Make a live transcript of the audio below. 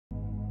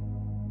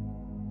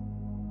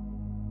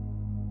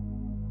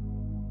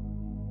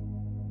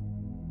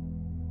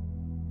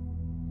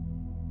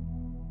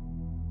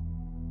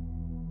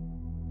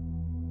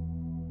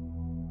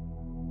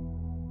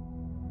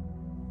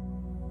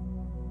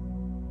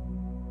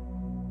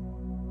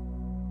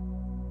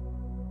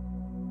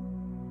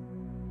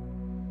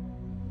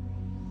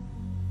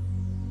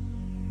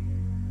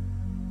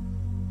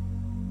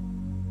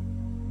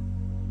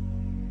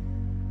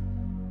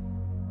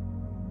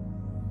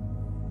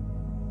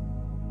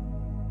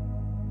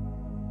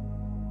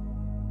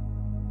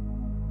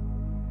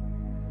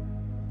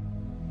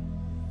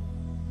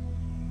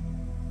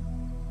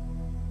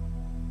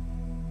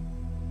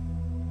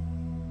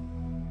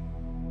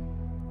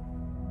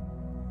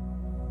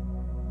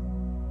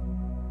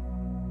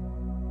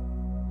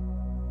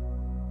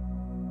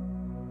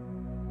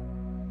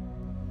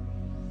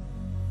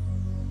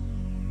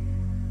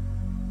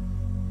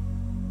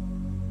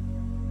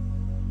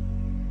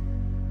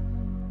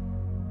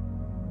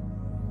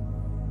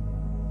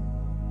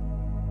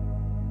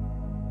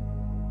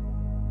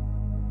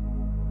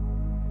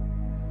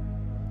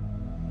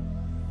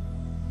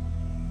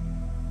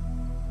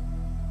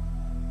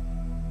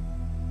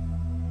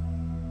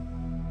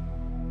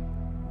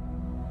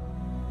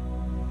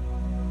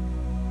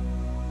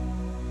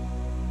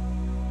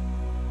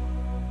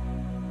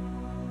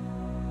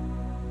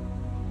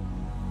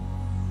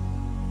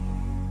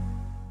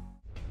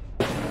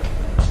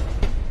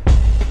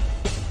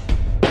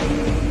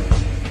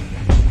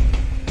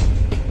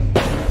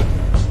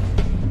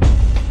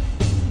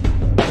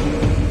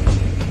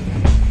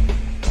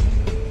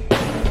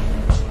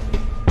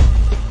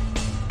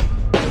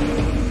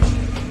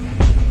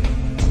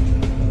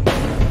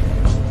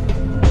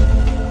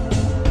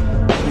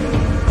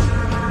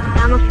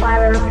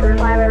flat earther,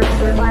 flat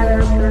earther, flat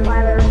earther,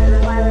 flat earther,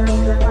 flat earther, flat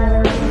earther, flat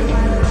earther.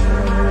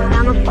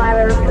 I'm a flat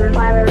earther,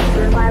 flat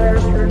earther, flat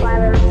earther,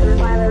 flat earther,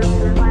 flat earther, flat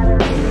earther, flat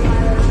earther.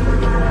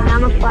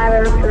 I'm a flat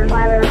earther,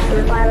 flat earther,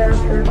 flat earther,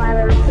 flat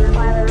earther,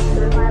 flat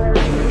earther, flat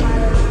earther, flat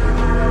earther.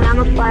 I'm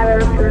a flat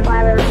earther,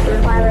 flat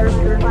earther, flat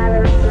earther, flat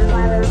earther, flat earther,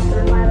 flat earther,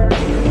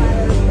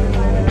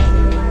 flat earther.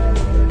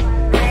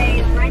 Hey,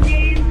 my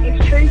name is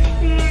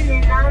Tristan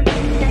and I'm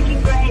in second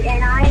grade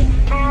and I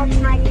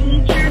asked my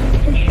teacher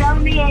to show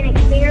me an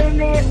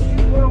experiment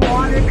where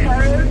water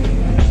curves.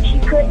 She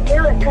couldn't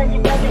do it because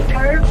it doesn't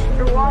curve.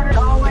 The water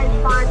always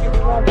finds its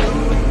level.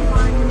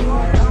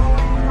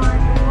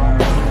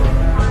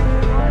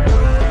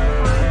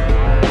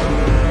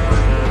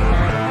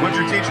 What'd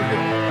your teacher do?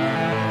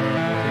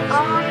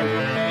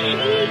 She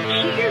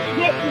just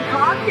didn't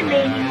talk to me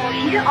anymore.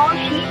 All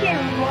she did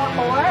was walk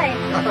away.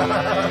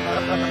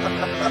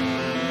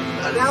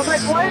 And I was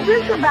like, what is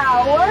this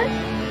about? What?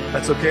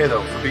 That's okay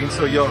though. For being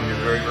so young, you're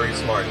very, very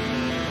smart.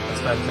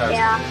 That's fantastic.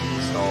 Yeah.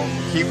 So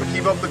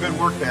keep up the good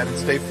work, man, and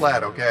stay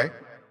flat, okay?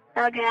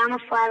 Okay, I'm a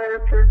flat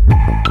earther.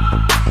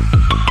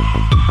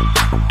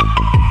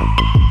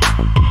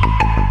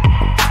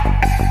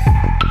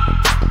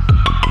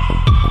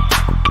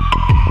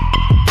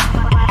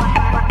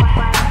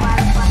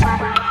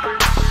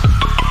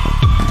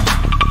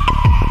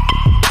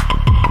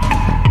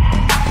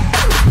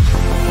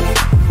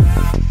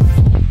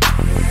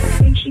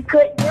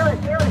 Couldn't do it.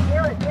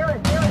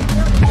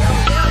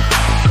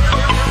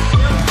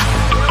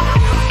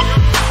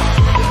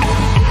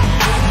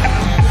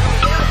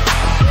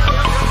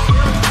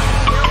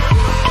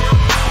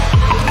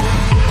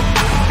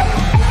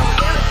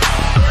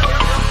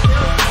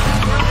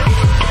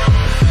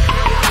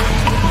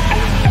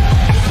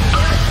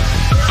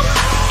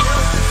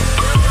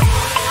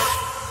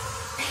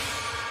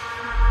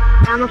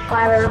 I'm a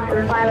flat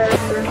earther, flat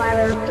earther, flat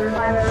earther,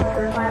 flat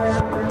earther, flat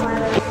earther,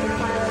 flat earther.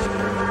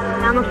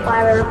 I'm a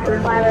flat earther,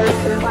 flat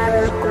earther, flat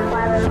earther,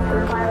 flat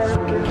earther, flat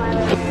earther, flat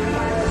earther.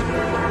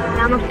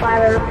 I'm a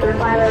flat earther,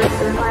 flat earther,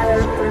 flat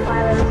earther,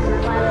 flat earther,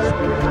 flat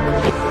earther, flat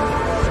earther.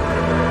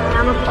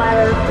 I'm a flat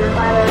earther,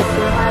 flat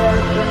earther, flat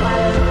earther, flat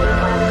earther,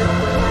 flat earther.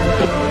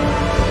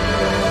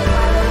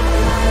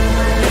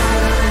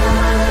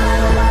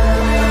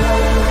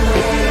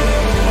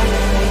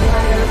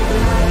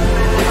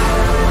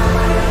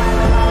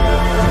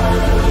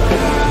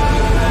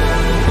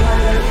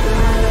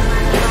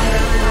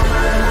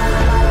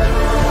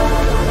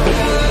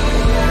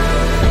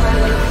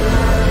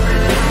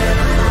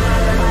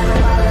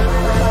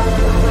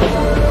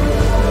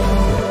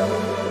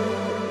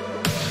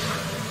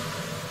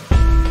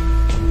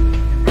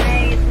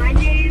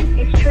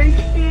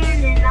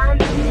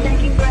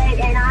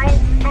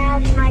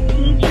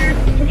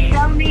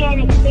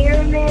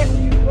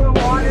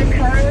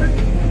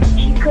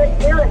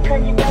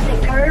 Because it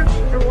doesn't curve,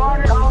 the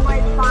water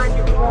always finds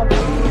its level.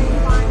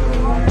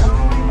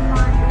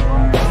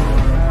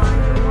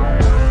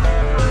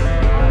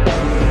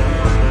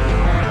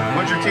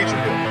 What'd your teacher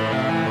do?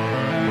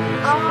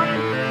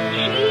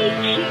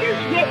 She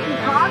just didn't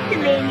talk to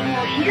me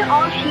anymore.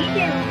 All she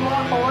did was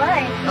walk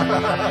away.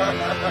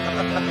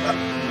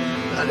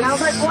 And I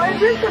was like, what is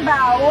this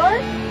about?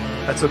 What?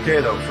 That's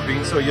okay though. For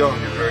being so young,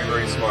 you're very,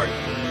 very smart.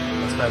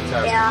 That's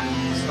fantastic. Yeah.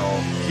 So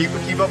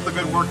keep up the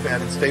good work,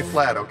 man, and stay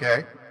flat,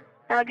 okay?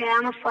 Okay,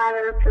 I'm a flat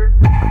earther.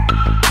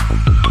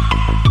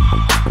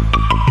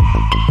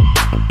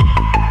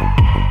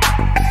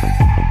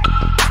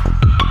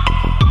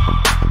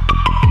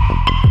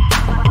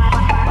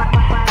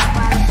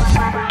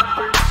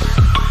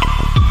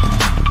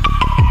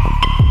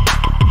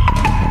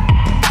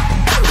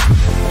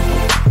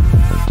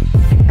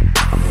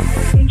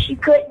 She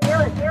couldn't do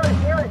it.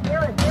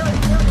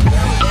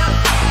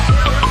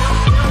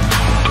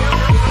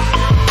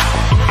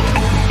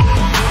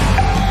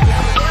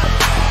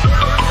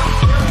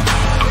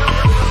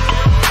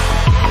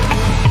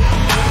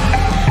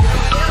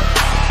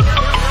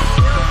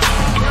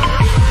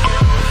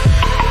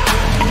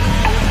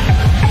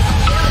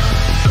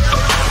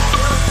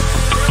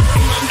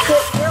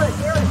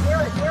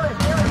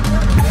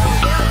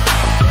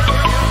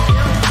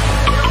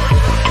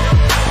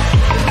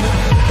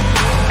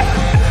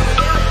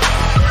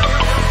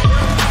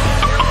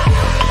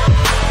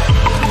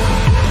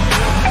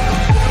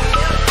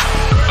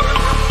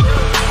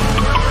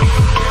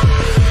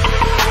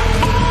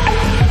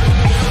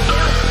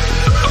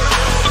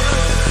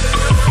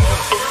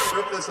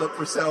 Up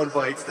for sound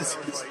bites. This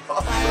is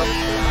awesome.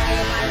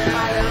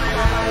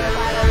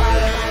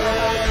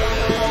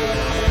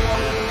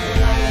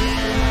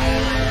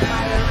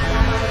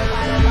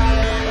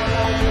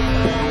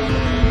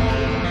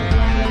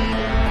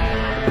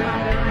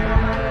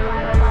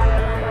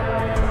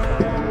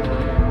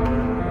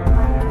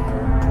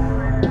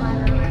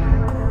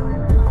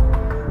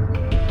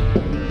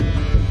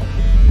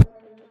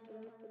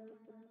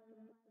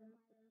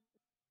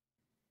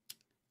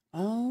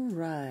 All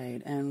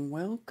right, and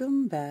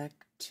welcome back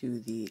to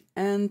the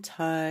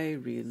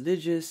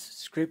anti-religious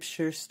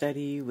scripture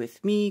study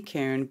with me,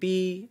 Karen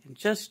B, and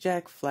Just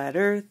Jack Flat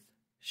Earth.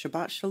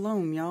 Shabbat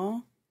Shalom,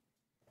 y'all.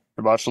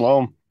 Shabbat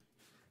Shalom.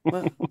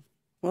 Well,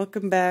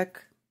 welcome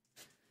back.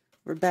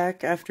 We're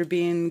back after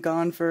being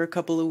gone for a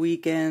couple of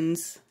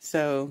weekends,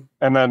 so...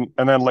 And then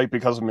late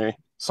because of me.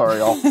 Sorry,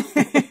 y'all.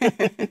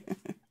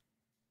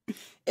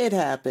 It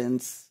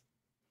happens.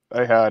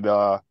 I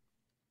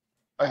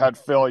had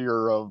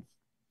failure of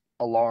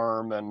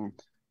alarm and,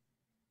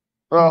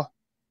 well,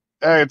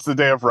 hey, it's the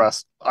day of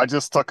rest. I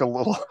just took a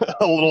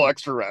little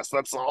extra rest,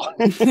 that's all.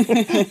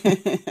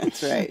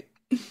 That's right.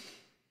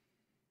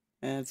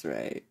 That's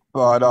right.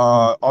 But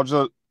I'll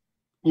just,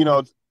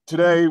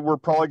 today we're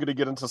probably going to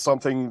get into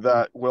something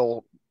that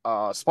will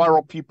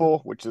spiral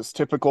people, which is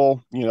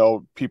typical,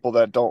 people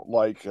that don't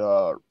like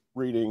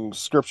reading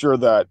scripture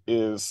that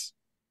is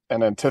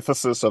an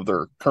antithesis of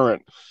their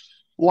current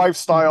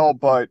lifestyle,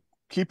 but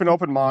keep an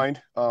open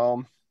mind.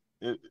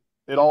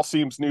 It all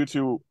seems new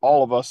to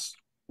all of us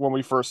when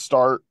we first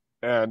start.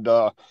 And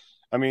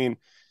we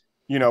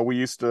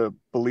used to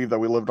believe that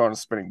we lived on a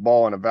spinning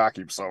ball in a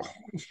vacuum, so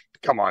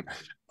come on.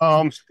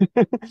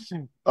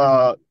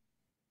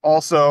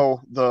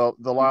 Also the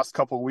last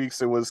couple of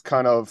weeks, it was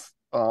kind of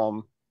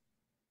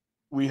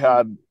we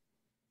had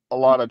a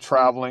lot of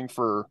traveling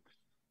for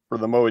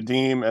the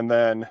Moedim, and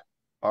then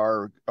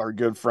our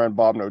good friend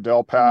Bob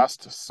Nodell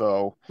passed.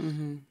 So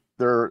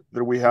there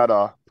we had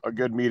a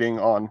good meeting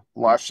on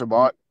last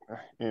Shabbat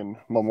in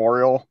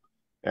Memorial,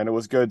 and it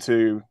was good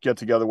to get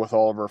together with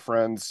all of our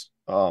friends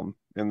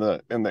in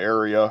the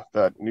area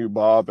that knew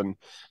Bob. And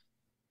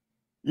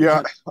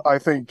yeah, I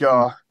think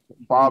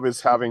Bob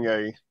is having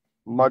a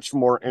much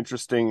more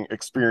interesting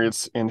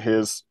experience in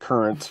his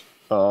current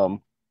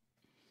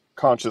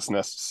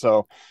consciousness.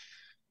 So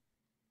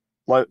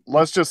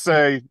let's just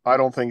say I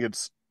don't think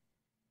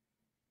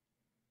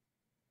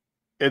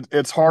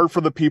it's hard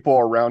for the people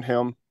around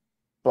him,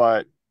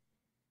 but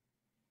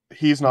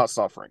he's not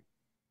suffering.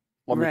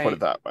 Let me put it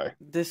that way.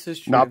 This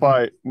is true. Not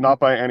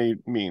by any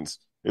means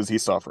is he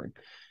suffering.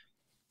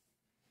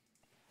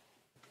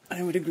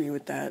 I would agree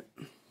with that.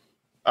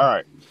 All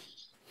right.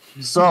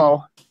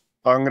 So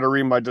I'm going to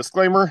read my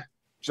disclaimer.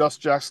 Just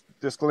Jack's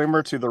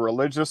disclaimer to the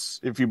religious.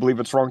 If you believe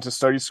it's wrong to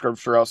study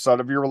scripture outside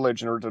of your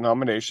religion or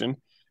denomination,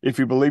 if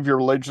you believe your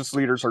religious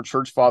leaders or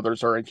church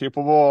fathers are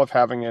incapable of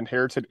having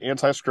inherited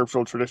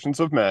anti-scriptural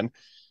traditions of men,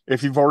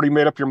 if you've already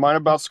made up your mind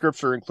about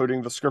scripture,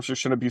 including the scripture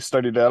shouldn't be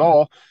studied at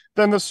all,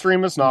 then this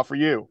stream is not for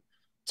you.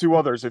 To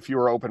others, if you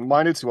are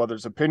open-minded to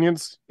others'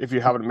 opinions, if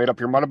you haven't made up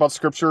your mind about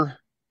scripture,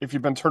 if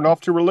you've been turned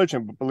off to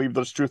religion but believe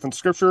there's truth in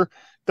scripture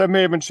that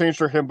may have been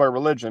changed or hidden by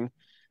religion,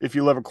 if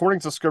you live according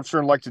to scripture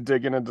and like to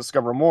dig in and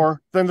discover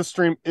more, then the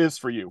stream is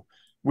for you.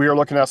 We are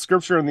looking at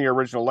scripture in the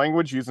original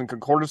language using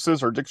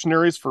concordances or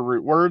dictionaries for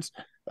root words,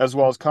 as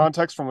well as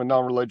context from a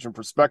non-religion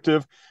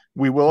perspective.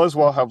 We will as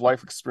well have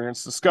life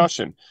experience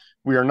discussion.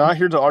 We are not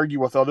here to argue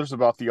with others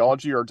about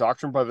theology or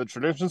doctrine by the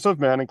traditions of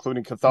men,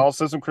 including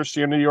Catholicism,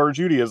 Christianity, or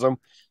Judaism.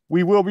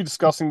 We will be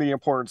discussing the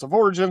importance of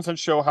origins and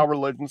show how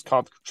religions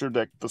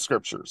contradict the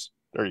scriptures.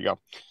 There you go.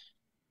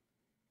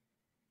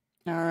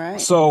 All right.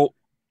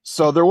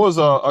 So there was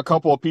a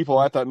couple of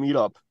people at that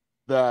meetup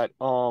that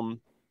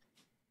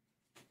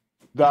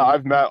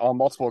I've met on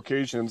multiple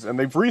occasions, and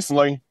they've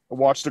recently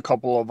watched a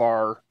couple of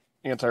our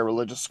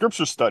anti-religious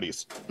scripture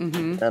studies.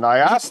 And I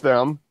asked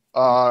them,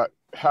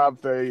 have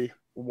they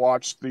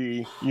watched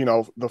the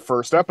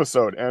first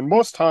episode? And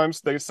most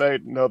times they say,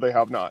 no, they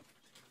have not.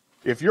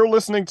 If you're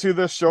listening to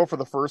this show for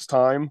the first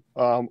time,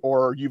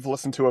 or you've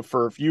listened to it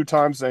for a few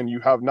times and you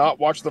have not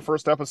watched the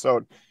first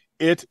episode,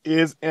 it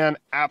is an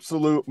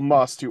absolute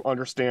must to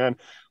understand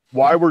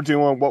why we're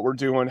doing what we're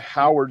doing,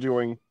 how we're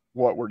doing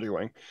what we're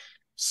doing.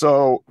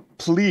 So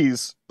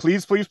please,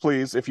 please, please,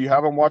 please, if you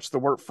haven't watched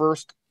the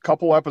first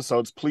couple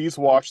episodes, please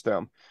watch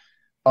them.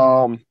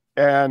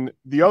 And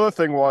the other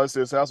thing is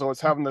as I was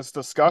having this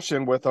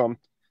discussion with them,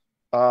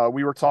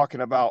 we were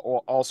talking about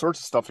all sorts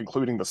of stuff,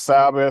 including the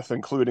Sabbath,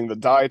 including the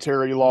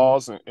dietary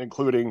laws,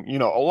 including,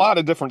 a lot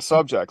of different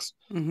subjects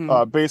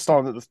based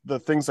on the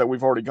things that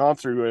we've already gone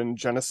through in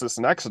Genesis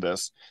and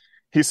Exodus.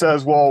 He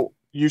says, well,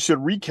 you should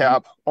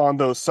recap on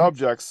those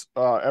subjects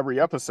every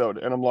episode.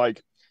 And I'm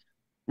like,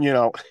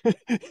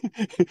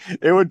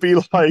 it would be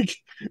like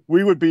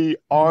we would be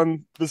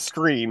on the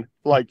screen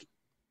like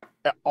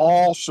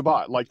all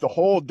Shabbat, like the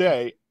whole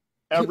day,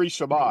 every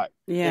Shabbat,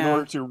 in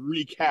order to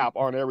recap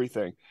on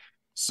everything.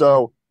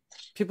 So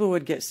people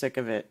would get sick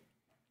of it.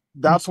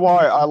 That's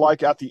why I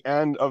like at the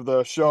end of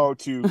the show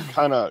to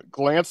kind of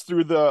glance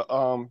through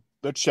the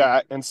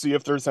chat and see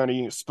if there's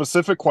any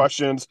specific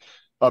questions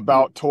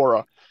about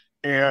Torah.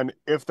 And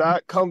if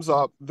that comes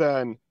up,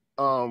 then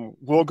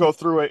we'll go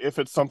through it if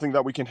it's something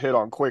that we can hit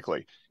on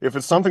quickly. If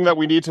it's something that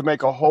we need to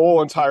make a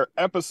whole entire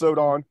episode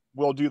on,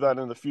 we'll do that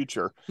in the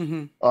future.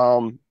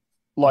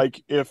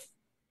 Like if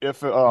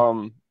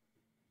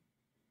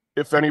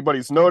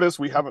anybody's noticed,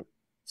 we haven't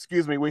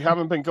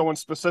been going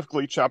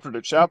specifically chapter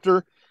to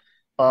chapter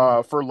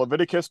for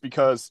Leviticus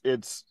because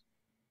it's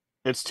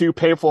It's too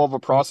painful of a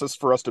process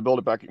for us to build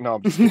it back. No,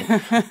 I'm just kidding.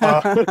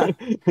 Uh,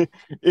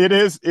 it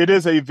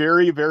is a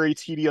very, very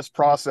tedious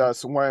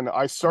process. When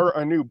I start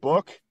a new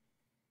book,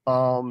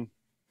 um,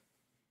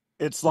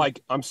 it's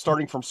like I'm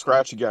starting from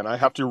scratch again. I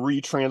have to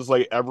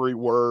retranslate every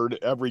word,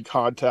 every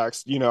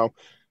context, you know.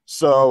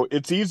 So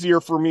it's easier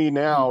for me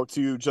now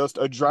to just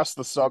address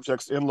the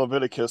subjects in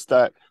Leviticus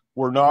that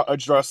were not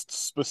addressed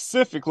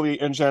specifically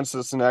in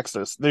Genesis and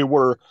Exodus. They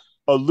were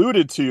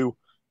alluded to,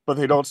 but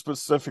they don't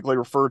specifically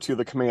refer to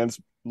the commands,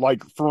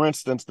 like, for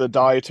instance, the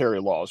dietary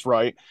laws,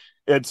 right?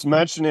 It's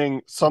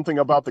mentioning something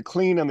about the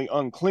clean and the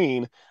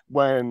unclean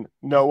when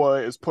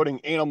Noah is putting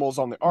animals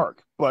on the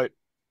ark, but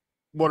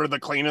what are the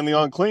clean and the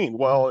unclean?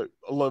 Well,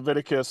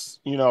 Leviticus,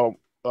 what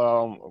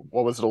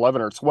was it,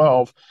 11 or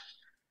 12?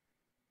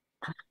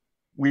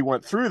 We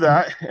went through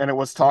that, and it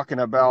was talking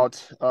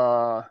about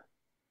the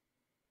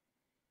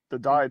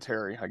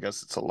dietary. I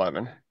guess it's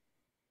 11.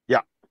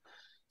 Yeah.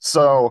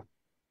 So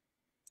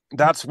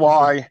that's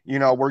why,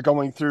 we're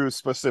going through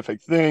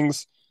specific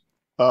things,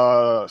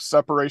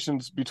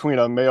 separations between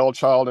a male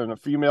child and a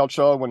female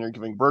child when you're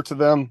giving birth to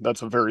them.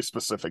 That's a very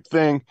specific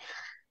thing.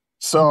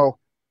 So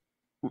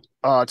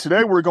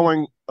today we're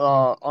going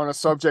on a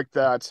subject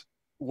that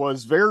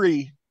was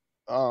very,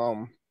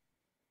 it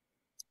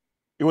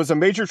was a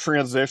major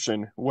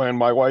transition when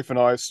my wife and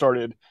I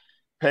started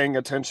paying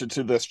attention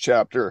to this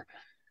chapter.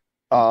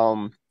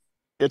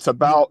 It's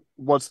about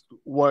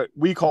what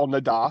we call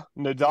nada.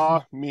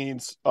 Nada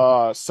means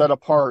set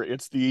apart.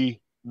 It's the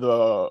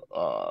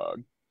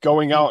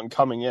going out and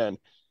coming in.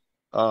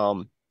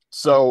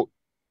 So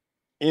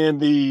in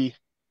the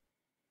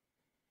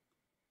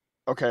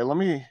Okay, let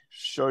me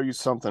show you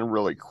something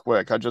really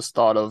quick. I just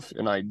thought of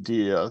an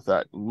idea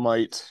that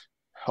might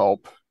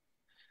help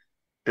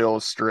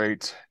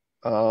illustrate.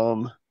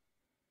 Trying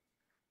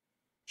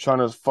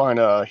to find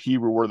a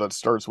Hebrew word that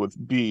starts with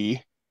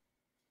B.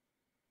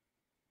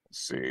 Let's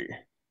see.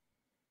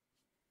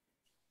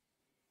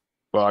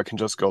 Well, I can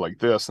just go like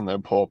this and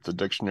then pull up the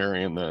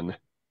dictionary and then.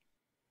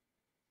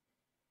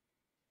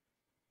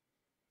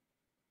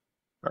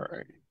 All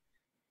right.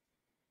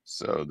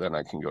 So then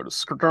I can go to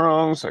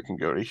Strong's, I can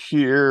go to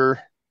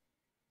here.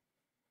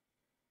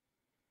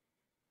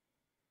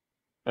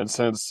 And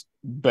since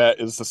bet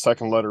is the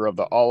second letter of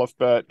the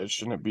alphabet, it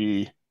shouldn't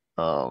be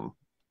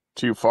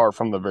too far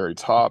from the very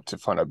top to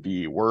find a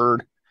B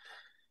word.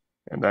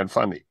 And then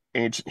find the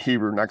ancient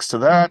Hebrew next to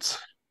that.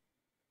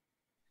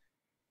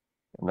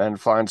 And then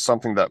find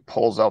something that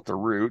pulls out the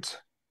root.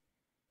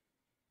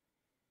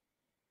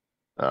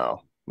 Oh,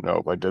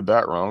 nope, I did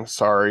that wrong.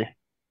 Sorry.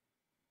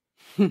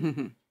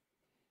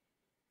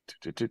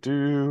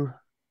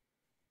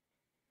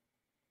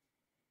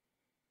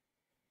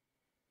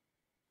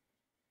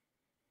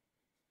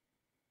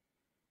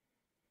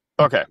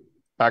 Okay,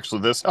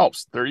 actually, this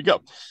helps. There you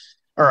go.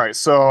 All right,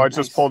 so I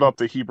just pulled up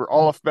the Hebrew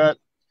alphabet.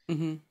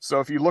 Mm-hmm. So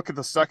if you look at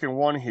the second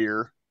one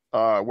here,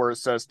 where it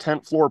says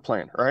tent floor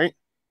plan, right?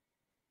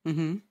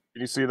 Mm-hmm. Can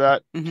you see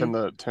that?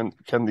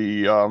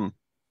 Mm-hmm.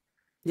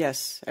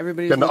 Yes,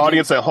 everybody's can the looking.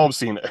 Audience at home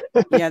see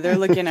it? Yeah, they're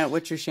looking at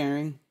what you're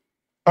sharing.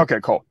 Okay,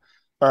 cool.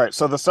 All right,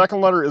 so the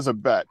second letter is a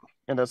bet,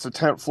 and it's a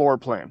tent floor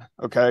plan.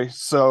 Okay,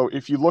 so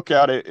if you look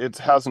at it, it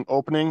has an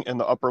opening in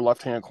the upper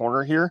left-hand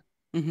corner here.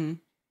 Mm-hmm.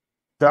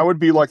 That would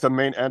be like the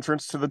main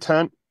entrance to the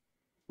tent,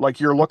 like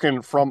you're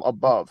looking from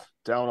above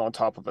down on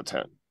top of a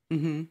tent.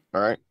 Mm-hmm.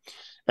 All right.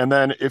 And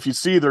then if you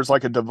see, there's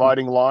like a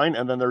dividing line,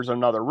 and then there's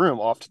another room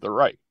off to the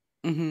right.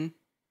 Mm-hmm.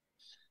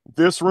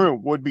 This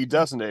room would be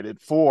designated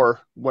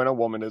for when a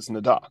woman is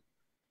nada.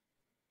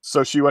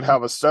 So she would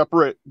have a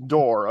separate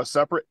door, a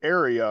separate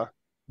area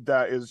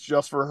that is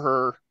just for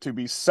her to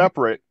be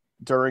separate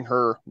during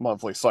her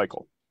monthly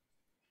cycle.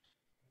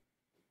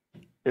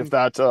 If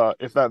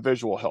that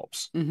visual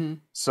helps. Mm-hmm.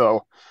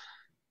 So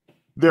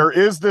there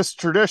is this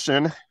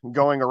tradition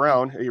going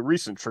around, a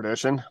recent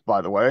tradition,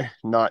 by the way,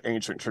 not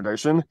ancient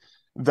tradition,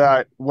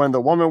 that when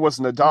the woman was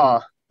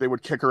nada, they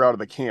would kick her out of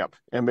the camp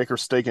and make her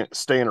stay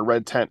in a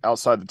red tent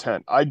outside the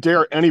tent. I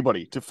dare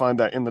anybody to find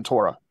that in the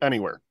Torah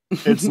anywhere.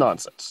 It's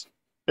nonsense.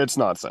 It's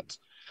nonsense.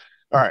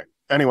 All right.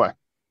 Anyway,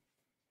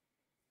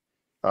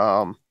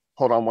 hold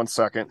on one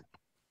second.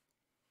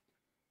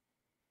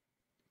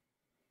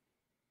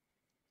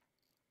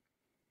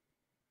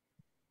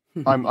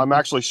 I'm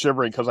actually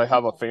shivering because I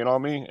have a fan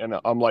on me and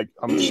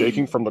I'm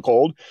shaking from the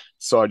cold.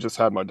 So I just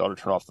had my daughter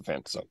turn off the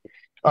fan. So,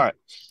 all right.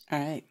 All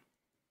right.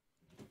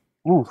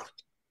 Ooh.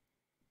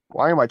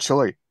 Why am I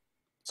chilly?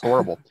 It's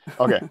horrible.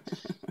 Okay.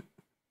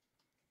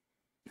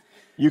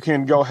 You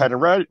can go ahead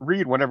and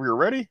read whenever you're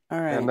ready.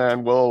 All right. And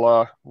then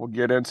we'll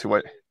get into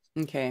it.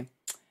 Okay.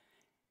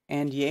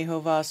 And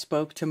Yehovah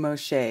spoke to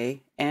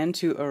Moshe and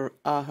to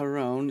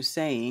Aharon,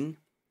 saying,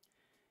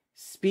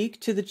 Speak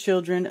to the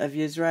children of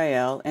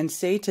Israel, and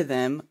say to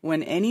them,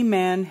 when any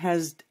man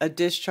has a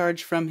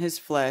discharge from his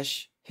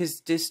flesh, his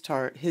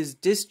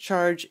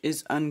discharge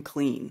is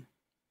unclean.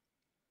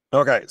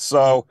 Okay,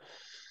 so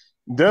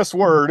this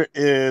word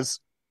is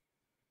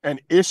an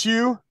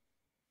issue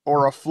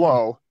or a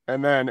flow,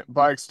 And then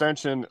by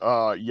extension,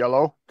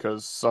 yellow,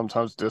 because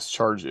sometimes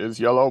discharge is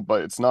yellow,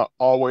 but it's not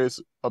always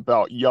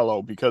about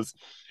yellow, because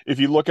if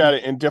you look at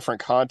it in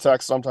different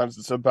contexts, sometimes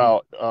it's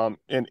about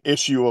an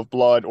issue of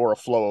blood or a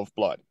flow of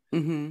blood.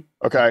 Mm-hmm.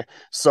 Okay.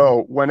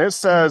 So when it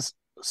says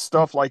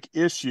stuff like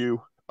issue,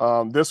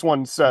 this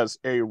one says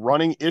a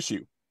running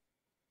issue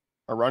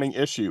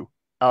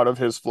out of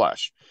his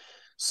flesh.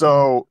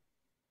 So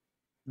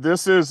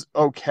this is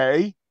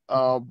okay,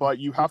 but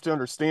you have to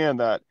understand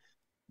that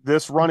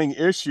this running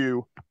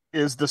issue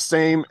is the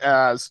same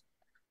as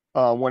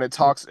when it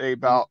talks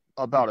about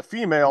a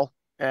female,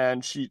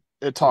 and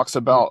it talks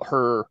about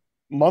her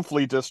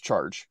monthly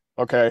discharge,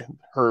 okay,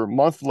 her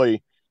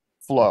monthly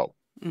flow,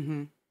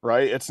 Mm-hmm.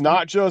 right? It's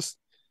not just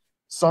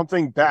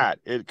something bad.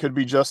 It could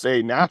be just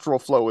a natural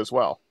flow as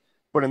well.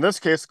 But in this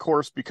case, of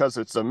course, because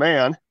it's a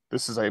man,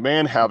 this is a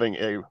man having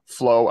a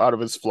flow out of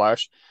his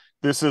flesh.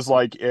 This is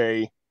like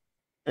an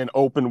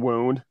open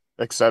wound,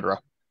 etc.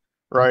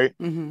 Right?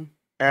 Mm-hmm.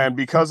 And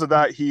because of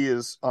that, he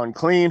is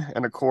unclean.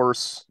 And of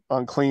course,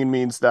 unclean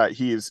means that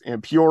he is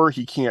impure.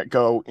 He can't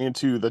go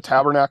into the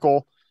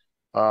tabernacle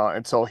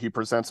until he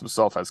presents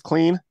himself as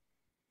clean.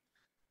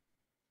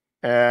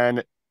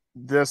 And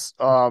this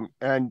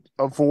and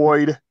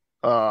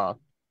uh,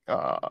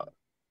 uh,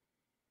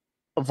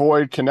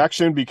 avoid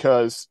connection,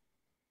 because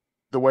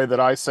the way that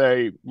I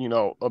say,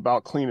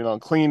 about clean and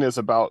unclean is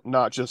about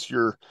not just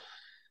your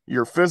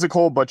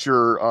physical, but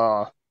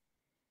your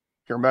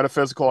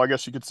metaphysical, I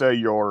guess you could say,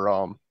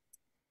 your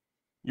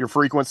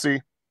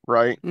frequency,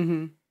 right?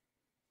 Mm-hmm.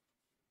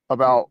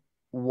 About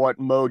what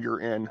mode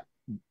you're in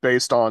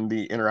based on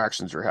the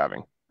interactions you're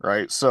having,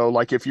 right? So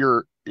like if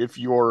you're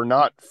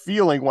not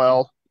feeling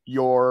well,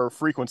 your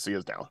frequency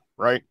is down,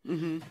 right?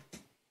 Mm-hmm.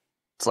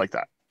 It's like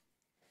that.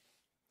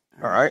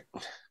 All right.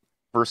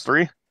 Verse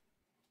 3.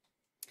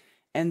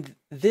 And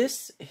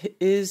this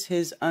is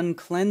his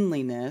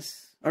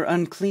uncleanliness or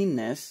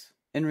uncleanness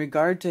in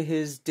regard to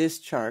his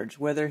discharge,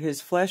 whether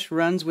his flesh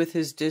runs with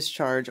his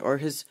discharge or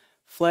his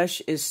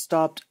flesh is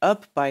stopped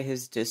up by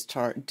his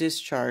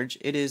discharge,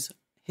 it is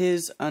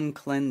his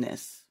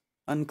uncleanness.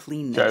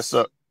 Okay,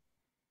 so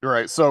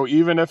right. So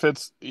even if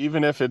it's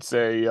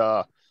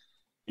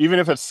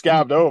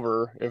scabbed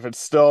over, if it's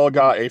still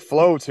got a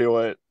flow to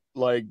it,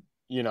 like,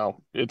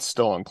 it's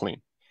still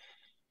unclean.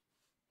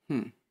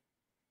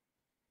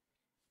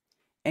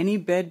 Any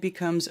bed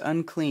becomes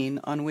unclean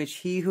on which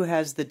he who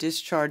has the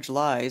discharge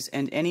lies,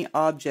 and any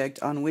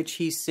object on which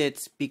he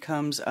sits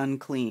becomes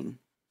unclean.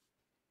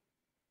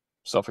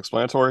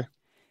 Self-explanatory.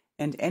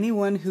 And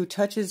anyone who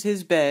touches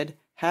his bed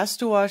has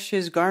to wash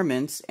his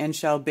garments, and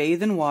shall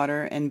bathe in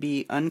water and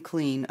be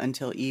unclean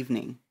until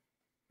evening.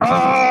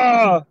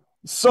 Ah,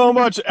 so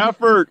much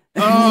effort.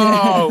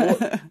 Oh,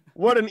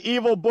 what an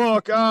evil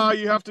book.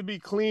 You have to be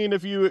clean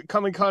if you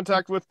come in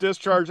contact with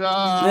discharge.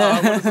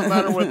 What does the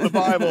matter with the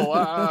Bible?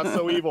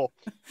 So evil.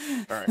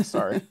 All right,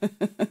 sorry.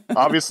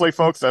 Obviously,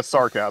 folks, that's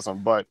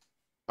sarcasm, but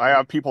I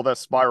have people that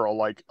spiral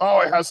like, oh,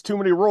 it has too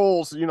many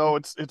rules.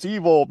 It's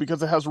evil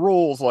because it has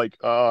rules. Like,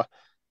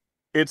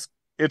 it's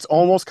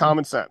almost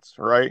common sense,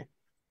 right?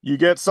 You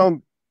get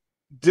some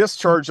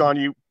discharge on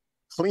you,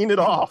 clean it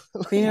off.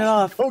 Clean it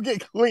off. Go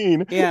get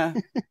clean. Yeah.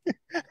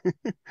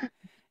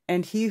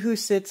 And he who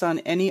sits on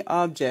any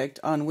object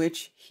on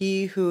which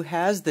he who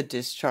has the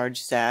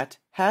discharge sat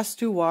has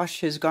to wash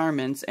his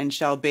garments, and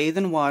shall bathe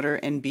in water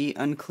and be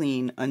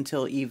unclean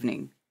until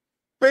evening.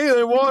 Bathe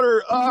in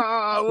water?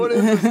 What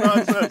is this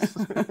nonsense?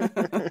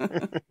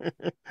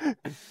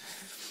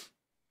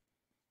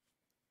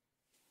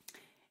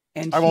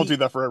 And I won't do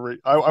that for every.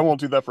 I won't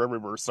do that for every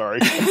verse. Sorry.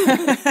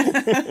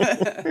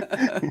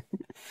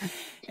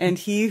 And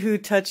he who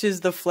touches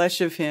the flesh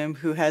of him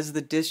who has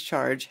the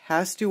discharge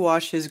has to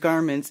wash his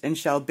garments, and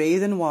shall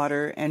bathe in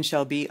water and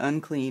shall be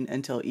unclean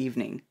until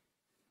evening.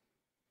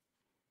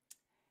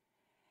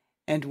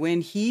 And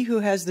when he who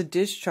has the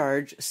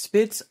discharge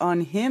spits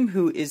on him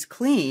who is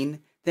clean,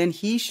 then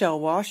he shall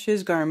wash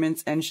his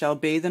garments and shall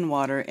bathe in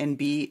water and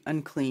be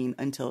unclean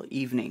until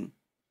evening.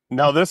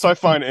 Now, this I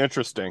find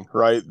interesting,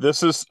 right?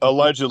 This is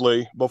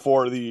allegedly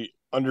before the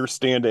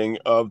understanding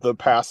of the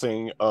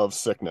passing of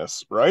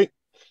sickness, right?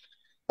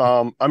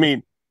 I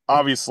mean,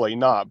 obviously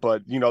not,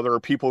 but there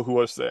are people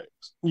who say,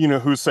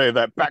 who say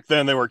that back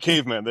then they were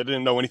cavemen, they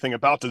didn't know anything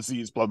about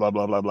disease, blah blah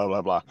blah blah blah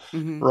blah blah,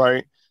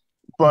 right?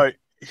 But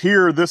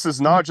here, this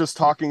is not just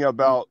talking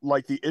about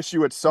like the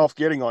issue itself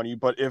getting on you,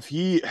 but if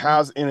he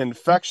has an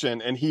infection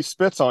and he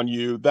spits on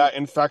you, that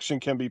infection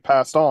can be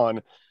passed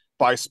on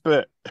by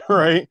spit,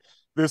 right?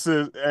 This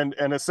is and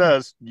it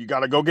says you got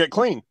to go get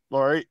clean,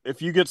 all right?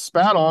 If you get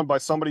spat on by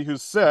somebody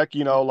who's sick,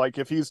 like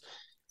if he's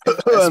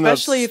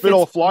especially if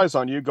spittle flies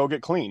on you, go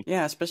get clean.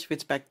 Yeah, especially if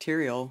it's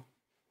bacterial.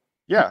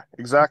 Yeah,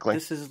 exactly.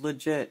 This is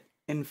legit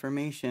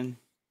information.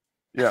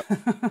 Yeah.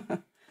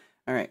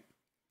 All right.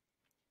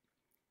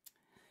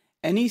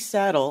 Any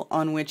saddle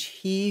on which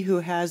he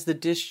who has the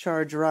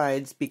discharge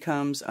rides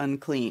becomes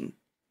unclean.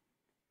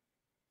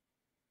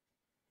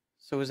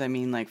 So does that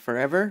mean like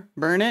forever?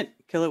 Burn it?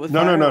 Kill it with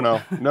No, no, fire? no,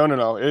 no, no, no,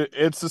 no.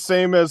 It's the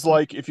same as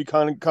like if you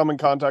come in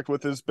contact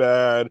with his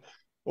bed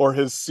or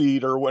his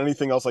seat or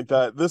anything else like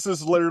that. This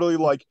is literally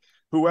like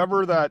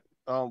whoever that,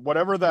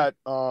 whatever that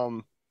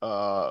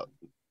uh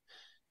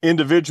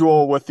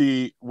individual with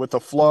the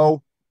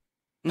flow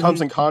comes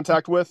Mm-hmm. in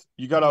contact with,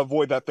 you got to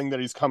avoid that thing that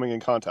he's coming in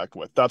contact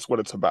with. That's what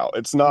it's about.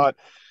 It's not,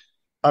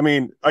 I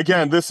mean,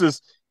 again, this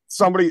is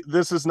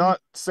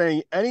not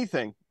saying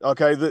anything.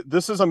 Okay.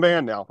 This is a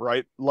man now,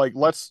 right? Like,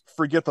 let's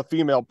forget the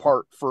female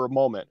part for a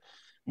moment.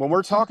 When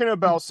we're talking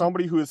about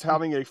somebody who is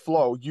having a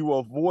flow, you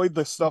avoid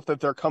the stuff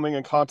that they're coming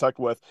in contact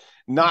with,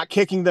 not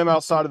kicking them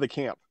outside of the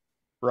camp,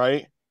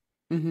 right?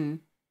 Mm-hmm.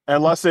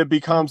 Unless it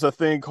becomes a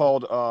thing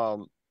called,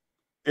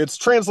 it's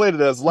translated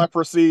as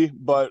leprosy,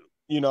 but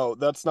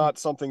that's not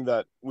something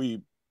that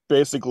we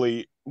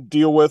basically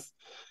deal with.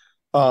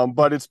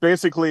 But it's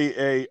basically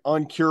a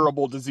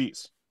uncurable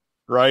disease,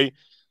 right?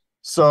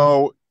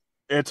 So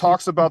it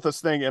talks about this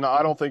thing, and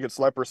I don't think it's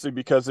leprosy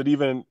because it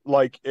even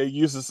like it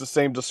uses the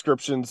same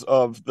descriptions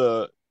of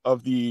the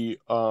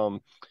uh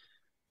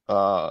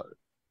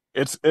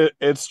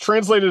it's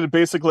translated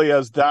basically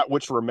as that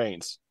which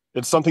remains.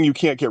 It's something you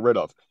can't get rid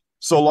of.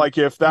 So like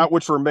if that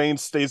which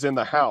remains stays in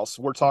the house,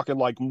 we're talking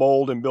like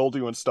mold and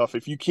mildew and stuff.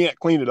 If you can't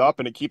clean it up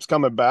and it keeps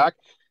coming back,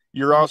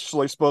 you're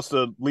actually supposed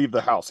to leave the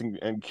house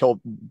and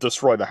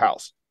destroy the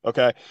house.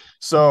 Okay.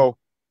 So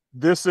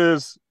this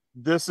is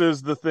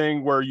the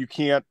thing where you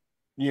can't,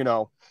 you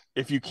know,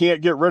 if you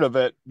can't get rid of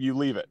it, you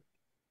leave it,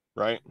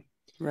 right?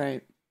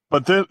 Right.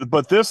 But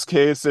this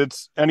case,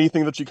 it's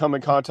anything that you come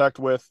in contact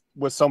with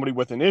somebody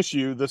with an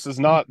issue. This is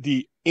not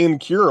the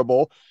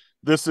incurable.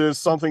 This is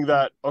something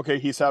that, okay,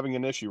 he's having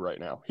an issue right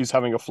now. He's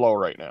having a flow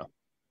right now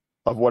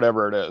of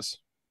whatever it is.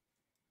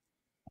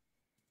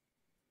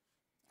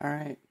 All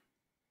right.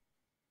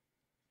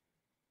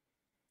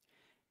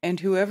 And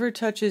whoever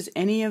touches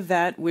any of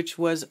that which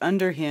was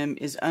under him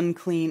is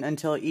unclean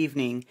until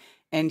evening,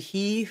 and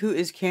he who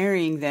is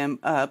carrying them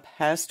up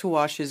has to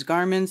wash his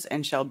garments,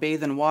 and shall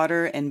bathe in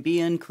water, and be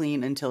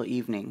unclean until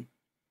evening.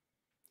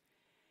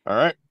 All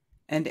right.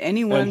 And And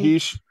anyone,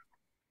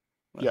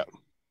 yeah,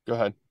 go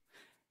ahead.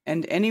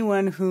 and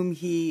anyone who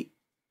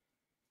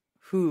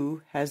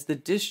has the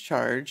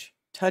discharge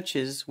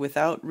touches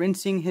without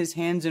rinsing his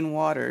hands in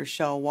water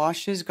shall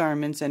wash his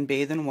garments and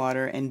bathe in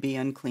water and be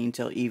unclean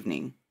till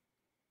evening.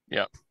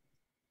 Yeah.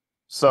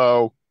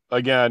 So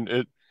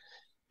again,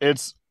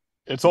 it's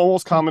it's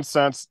almost common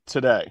sense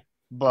today,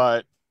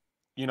 but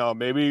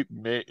maybe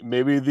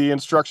the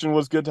instruction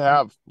was good to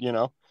have,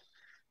 Yeah.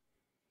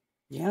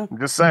 I'm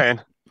just saying.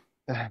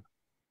 All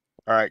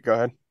right, go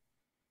ahead.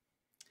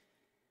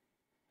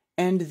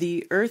 And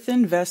the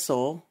earthen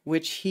vessel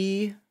which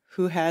he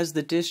who has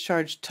the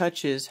discharge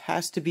touches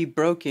has to be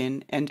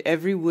broken, and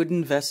every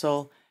wooden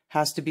vessel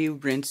has to be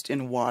rinsed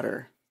in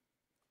water.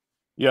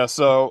 Yeah,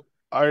 so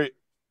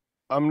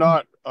I'm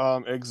not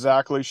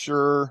exactly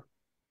sure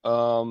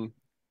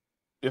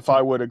if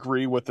I would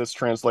agree with this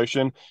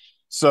translation.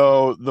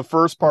 So the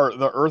first part,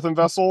 the earthen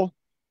vessel,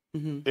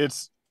 Mm-hmm.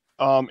 it's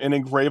an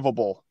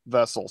engravable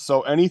vessel.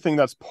 So anything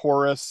that's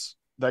porous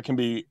that can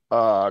be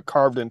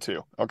carved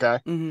into, okay?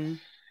 Mm-hmm.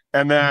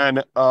 And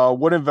then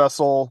wooden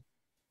vessel,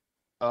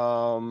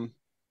 um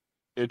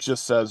it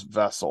just says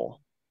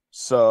vessel.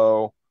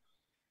 So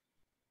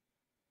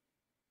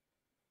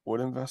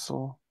wooden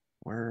vessel,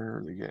 where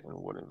are they getting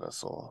wooden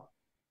vessel?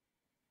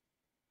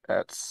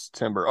 That's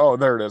timber. Oh,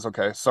 there it is.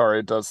 Okay. Sorry,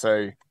 it does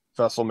say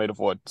vessel made of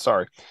wood.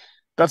 Sorry.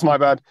 That's my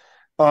bad.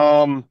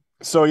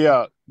 So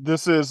yeah,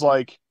 this is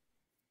like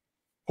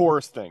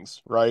porous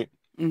things, right?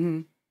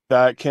 Mm-hmm.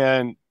 That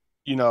can,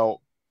 you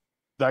know,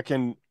 that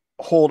can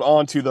hold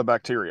on to the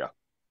bacteria.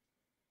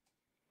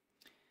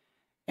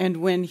 And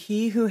when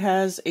he who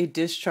has a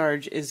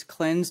discharge is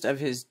cleansed of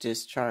his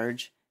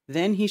discharge,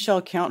 then he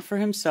shall count for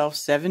himself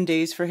 7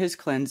 days for his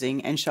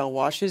cleansing, and shall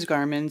wash his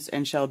garments,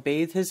 and shall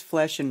bathe his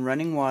flesh in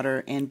running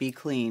water, and be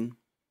clean.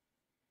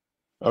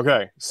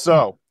 Okay.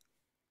 So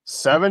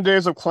 7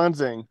 days of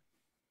cleansing.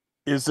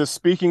 Is this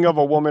speaking of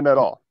a woman at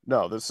all?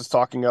 No, this is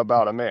talking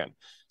about a man.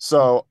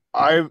 So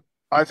I've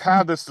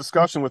had this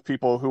discussion with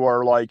people who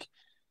are like,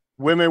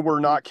 women were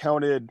not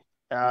counted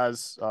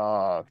as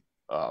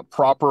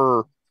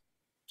proper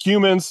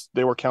humans.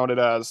 They were counted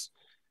as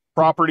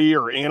property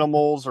or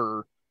animals,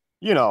 or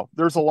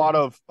there's a lot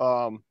of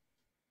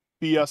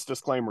BS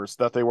disclaimers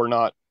that they were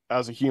not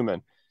as a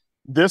human.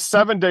 This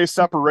 7 day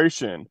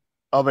separation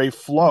of a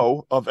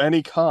flow of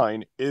any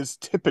kind is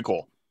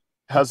typical.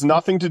 Has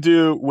nothing to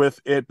do with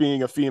it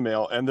being a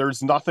female, and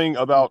there's nothing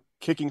about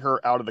kicking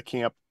her out of the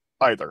camp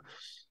either.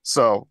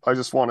 So I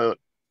just want to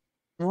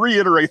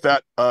reiterate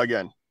that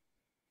again.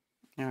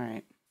 All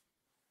right.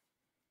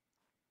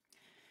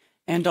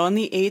 And on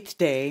the 8th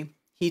day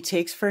he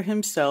takes for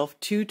himself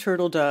 2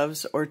 turtle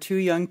doves or 2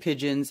 young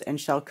pigeons, and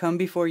shall come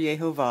before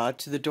Jehovah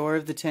to the door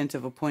of the tent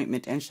of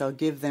appointment, and shall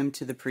give them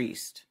to the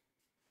priest.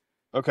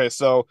 Okay,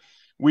 so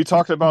we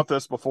talked about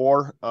this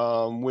before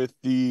with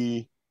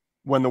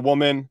when the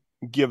woman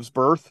gives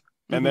birth,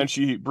 and Mm-hmm. then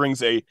she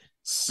brings a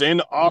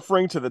sin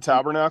offering to the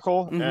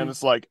tabernacle, Mm-hmm. and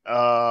it's like,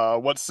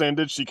 what sin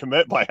did she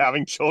commit by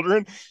having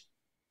children?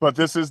 But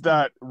this is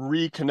that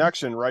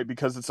reconnection, right?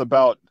 Because it's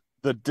about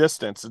the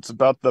distance. It's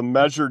about the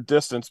measured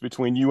distance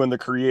between you and the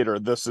creator.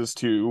 This is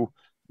to,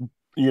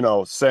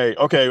 say,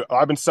 okay,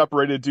 I've been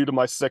separated due to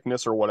my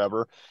sickness or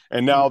whatever.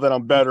 And now that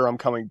I'm better, I'm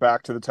coming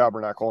back to the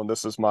tabernacle, and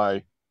this is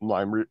my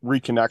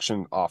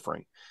reconnection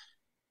offering.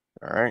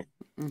 All right.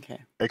 Okay.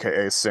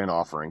 AKA sin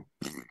offering.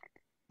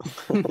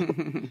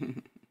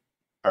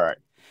 All right.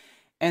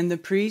 And the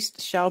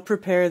priest shall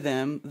prepare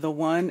them, the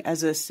one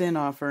as a sin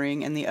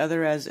offering, and the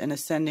other as an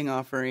ascending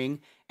offering,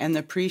 and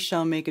the priest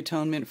shall make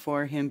atonement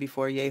for him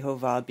before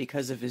Yehovah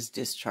because of his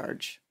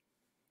discharge.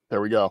 There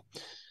we go.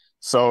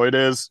 So it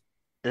is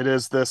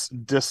this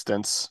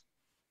distance.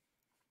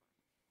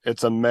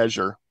 It's a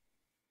measure,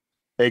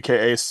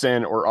 aka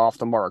sin or off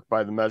the mark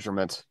by the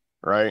measurement,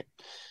 right?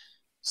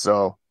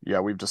 So yeah,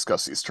 we've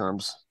discussed these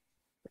terms.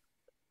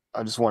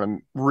 I just want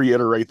to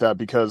reiterate that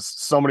because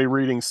somebody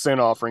reading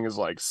sin offering is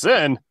like,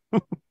 sin?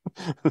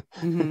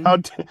 Mm-hmm.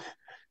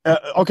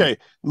 Okay,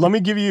 let me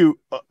give you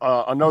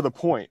another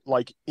point.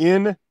 Like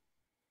in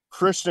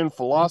Christian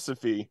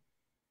philosophy,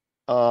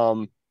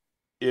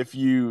 if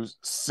you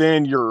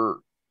sin,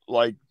 you're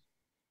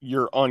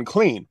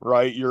unclean,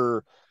 right?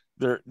 You're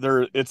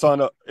there. It's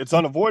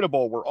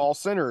unavoidable. We're all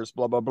sinners.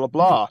 Blah blah blah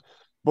blah.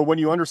 But when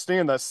you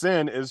understand that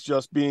sin is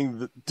just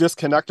being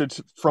disconnected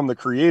from the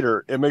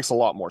creator, it makes a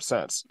lot more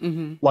sense.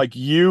 Mm-hmm. Like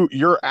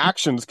your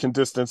actions can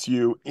distance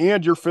you,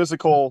 and your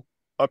physical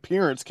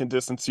appearance can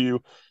distance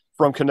you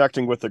from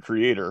connecting with the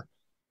creator,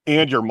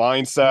 and your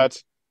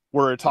mindset,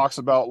 where it talks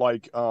about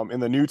like in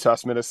the New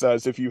Testament, it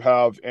says if you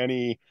have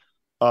any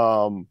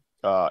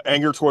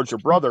anger towards your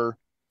brother,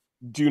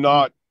 do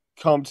not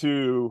come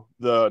to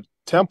the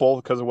temple,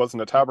 because it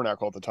wasn't a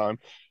tabernacle at the time.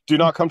 Do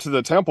not come to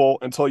the temple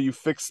until you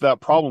fix that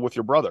problem with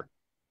your brother.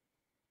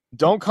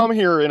 Don't come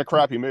here in a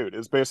crappy mood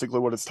is basically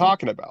what it's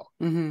talking about.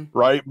 Mm-hmm.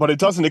 Right? But it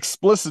doesn't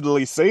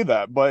explicitly say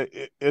that. But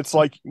it's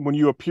like when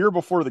you appear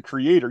before the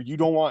creator, you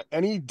don't want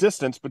any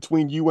distance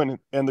between you and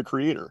the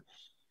creator.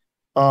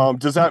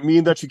 Does that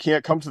mean that you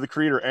can't come to the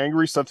creator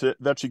angry such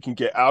that you can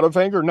get out of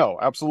anger? No,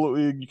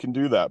 absolutely you can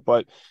do that.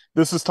 But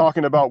this is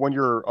talking about when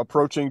you're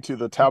approaching to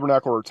the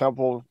tabernacle or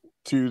temple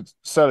to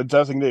set a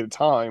designated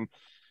time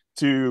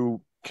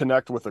to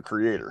connect with the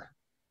creator.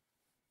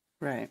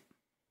 Right.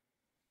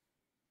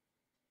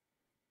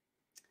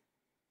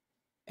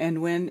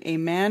 And when a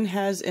man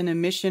has an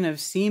emission of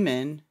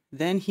semen,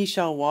 then he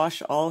shall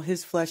wash all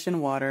his flesh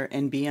in water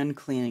and be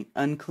unclean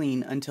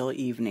until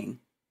evening.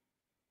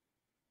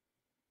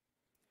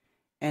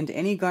 And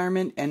any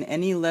garment and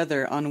any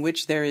leather on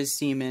which there is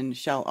semen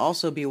shall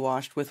also be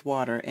washed with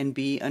water and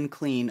be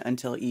unclean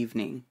until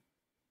evening.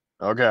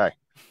 Okay.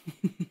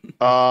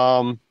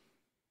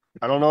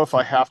 I don't know if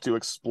I have to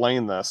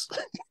explain this.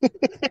 I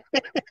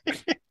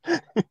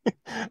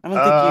don't think you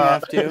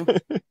have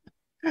to.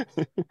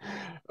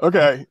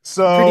 Okay,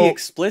 so Pretty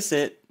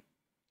explicit.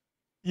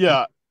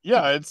 yeah,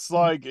 it's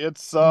like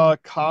it's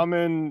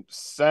common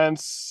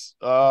sense.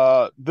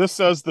 This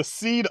says the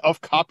seed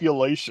of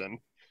copulation.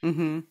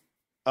 Mm-hmm.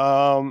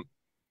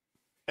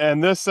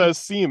 And this says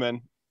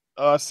semen.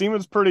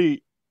 Semen's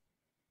pretty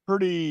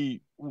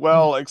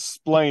well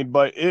explained,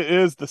 but it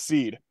is the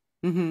seed.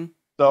 Mm-hmm.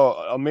 So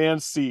a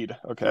man's seed.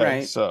 Okay,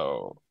 Right.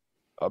 so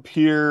up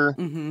here,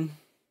 Mm-hmm.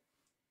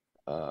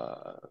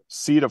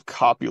 seed of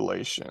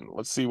copulation.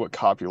 Let's see what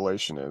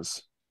copulation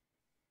is.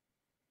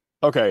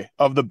 Okay,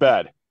 of the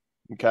bed.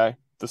 Okay,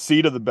 the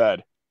seed of the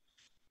bed,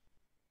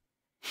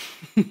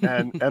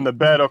 and the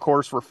bed, of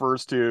course,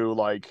 refers to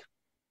like,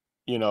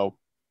 laying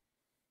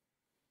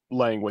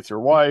with your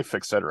wife,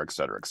 et cetera, et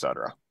cetera, et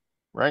cetera.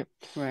 Right?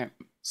 Right.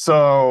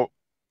 So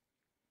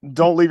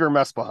don't leave your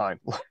mess behind.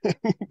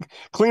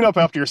 Clean up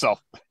after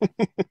yourself.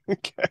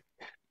 Okay.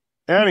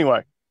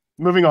 Anyway,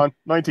 moving on.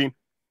 19.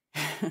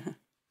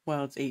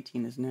 Well, it's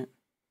 18, isn't it?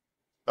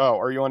 Oh,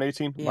 are you on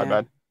 18? Yeah. My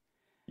bad.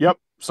 Yep,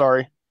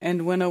 sorry.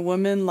 And when a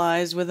woman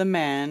lies with a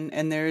man,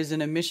 and there is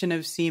an emission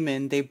of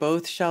semen, they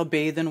both shall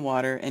bathe in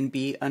water and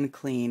be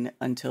unclean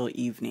until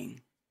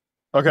evening.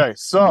 Okay,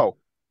 so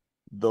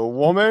the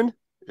woman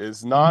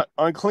is not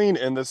unclean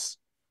in this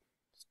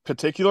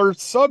particular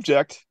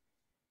subject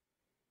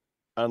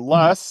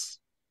unless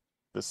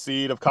the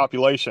seed of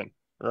copulation,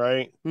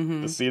 right?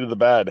 Mm-hmm. The seed of the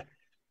bed.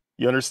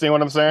 You understand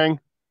what I'm saying?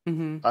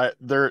 Mm-hmm.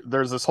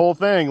 There's this whole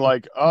thing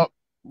like, oh,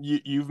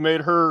 you've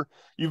made her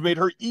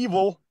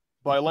evil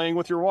by laying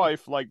with your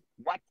wife. Like,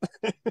 what?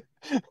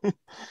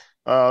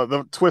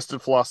 The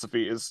twisted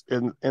philosophy is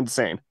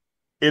insane.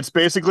 It's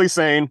basically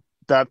saying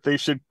that they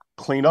should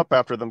clean up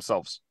after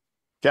themselves.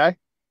 Okay?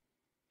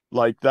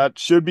 Like that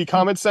should be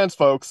common sense,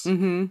 folks.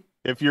 Mm-hmm.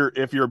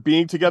 If you're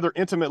being together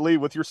intimately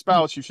with your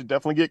spouse, you should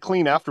definitely get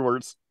clean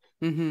afterwards.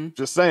 Mm-hmm.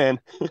 Just saying.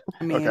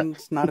 I mean, Okay.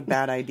 It's not a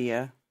bad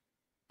idea.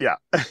 Yeah.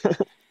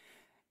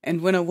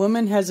 And when a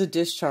woman has a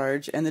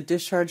discharge, and the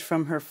discharge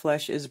from her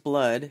flesh is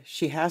blood,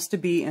 she has to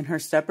be in her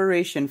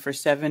separation for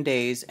 7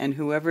 days, and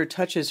whoever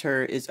touches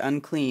her is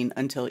unclean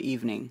until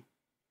evening.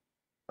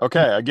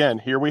 Okay, again,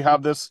 here we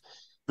have this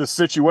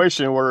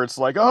situation where it's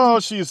like, oh,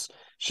 she's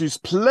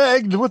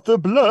plagued with the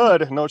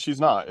blood. No,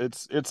 she's not.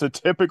 It's a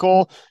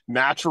typical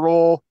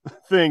natural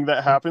thing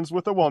that happens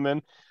with a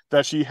woman,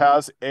 that she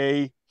has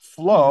a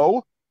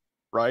flow,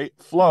 right?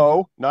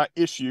 Flow, not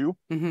issue,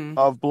 Mm-hmm.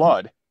 of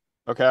blood.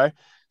 Okay?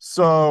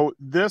 So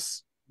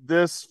this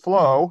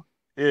flow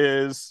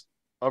is,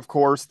 of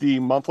course, the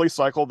monthly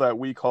cycle that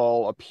we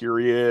call a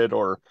period,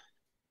 or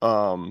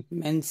um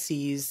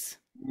Menses.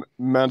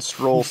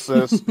 menstrual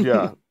cyst.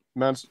 Yeah.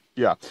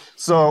 Yeah.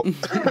 So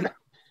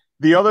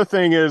the other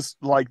thing is,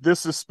 like,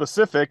 this is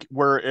specific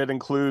where it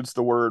includes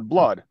the word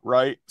blood,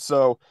 right?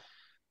 So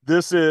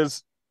this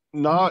is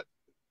not,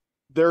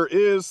 there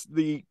is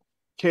the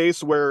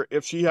case where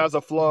if she has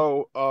a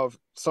flow of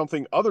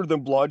something other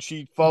than blood,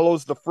 she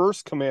follows the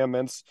first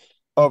commandments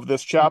of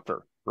this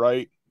chapter,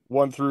 right?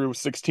 1 through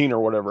 16 or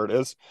whatever it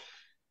is.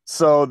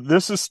 So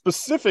this is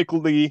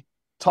specifically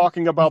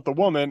talking about the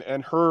woman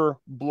and her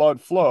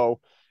blood flow.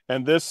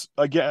 And this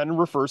again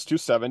refers to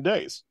 7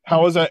 days.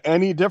 How is that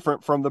any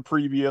different from the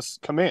previous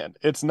command?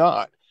 It's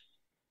not.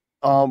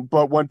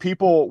 But when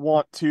people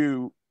want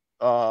to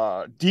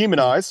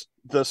demonize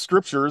the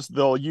scriptures,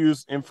 they'll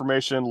use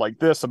information like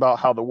this about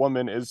how the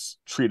woman is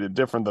treated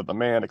different than the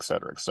man, et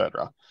cetera, et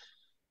cetera.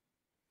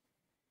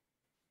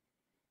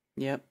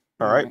 Yep.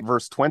 All right,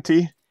 verse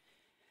 20.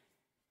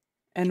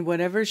 And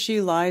whatever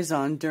she lies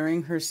on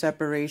during her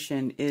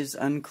separation is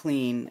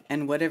unclean,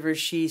 and whatever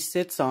she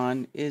sits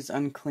on is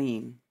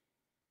unclean.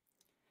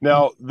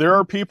 Now, there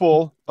are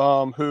people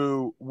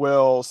who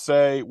will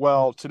say,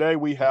 well, today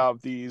we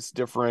have these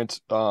different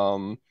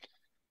uh,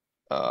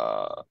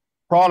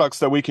 products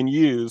that we can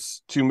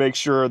use to make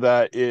sure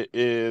that it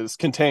is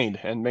contained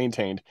and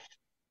maintained.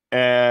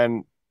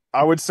 And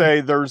I would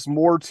say there's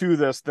more to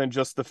this than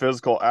just the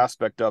physical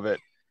aspect of it,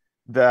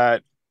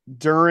 that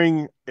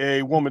during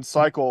a woman's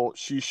cycle,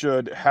 she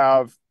should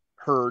have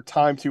her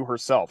time to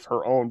herself,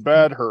 her own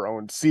bed, her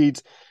own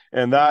seat,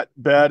 and that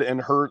bed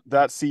and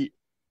that seat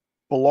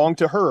belong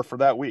to her for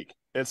that week.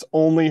 It's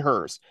only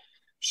hers.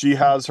 She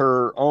has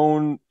her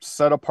own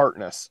set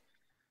apartness.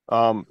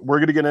 We're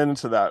going to get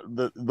into that.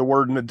 The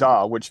word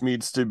nada, which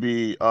means to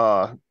be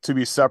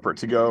separate,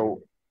 to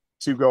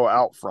go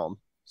out from.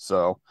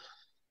 So,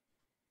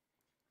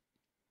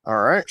 all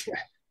right.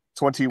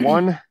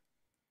 21.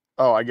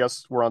 Oh, I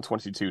guess we're on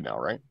 22 now,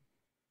 right?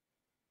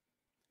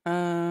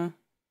 And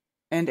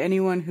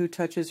anyone who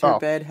touches her Oh,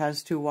 bed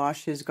has to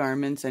wash his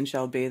garments and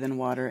shall bathe in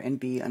water and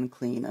be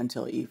unclean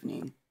until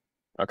evening.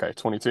 okay,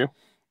 22.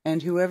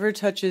 And whoever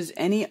touches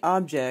any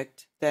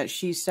object that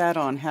she sat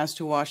on has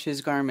to wash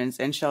his garments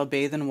and shall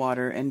bathe in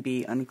water and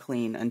be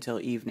unclean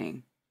until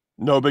evening.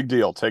 No big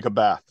deal. Take a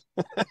bath.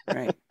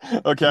 Right.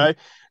 Okay?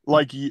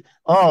 Like you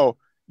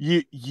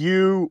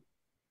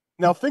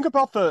now think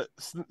about the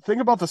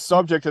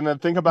subject, and then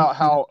think about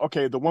how,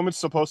 okay, the woman's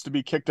supposed to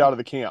be kicked out of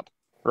the camp,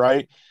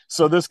 right?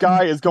 So this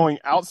guy is going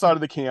outside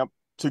of the camp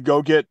to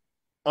go get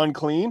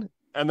unclean,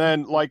 and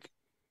then, like,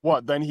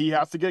 what? Then he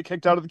has to get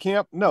kicked out of the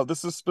camp? No,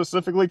 this is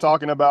specifically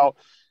talking about,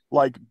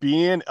 like,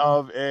 being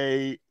of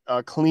a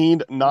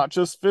clean, not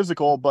just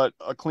physical, but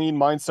a clean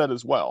mindset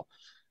as well.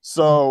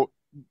 So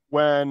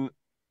when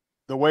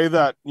the way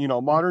that,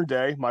 modern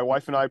day, my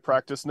wife and I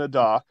practice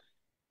nada,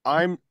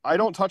 I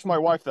don't touch my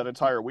wife that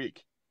entire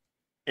week.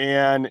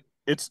 And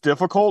it's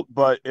difficult,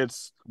 but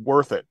it's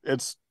worth it.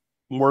 It's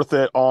worth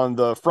it on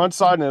the front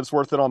side, and it's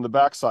worth it on the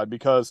back side,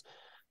 because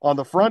on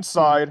the front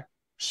side,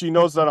 she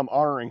knows that I'm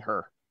honoring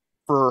her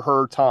for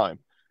her time.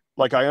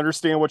 Like, I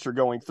understand what you're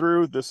going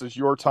through. This is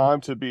your time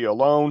to be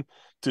alone,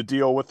 to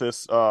deal with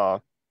this,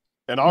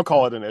 and I'll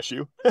call it an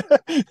issue,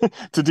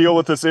 to deal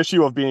with this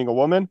issue of being a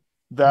woman,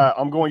 that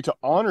I'm going to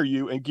honor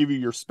you and give you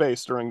your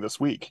space during this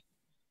week.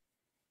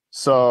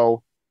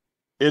 So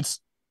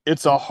it's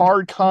it's a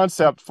hard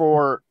concept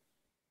for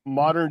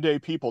modern day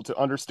people to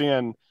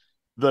understand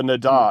the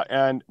nada.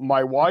 And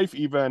my wife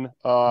even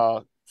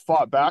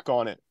fought back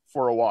on it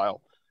for a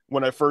while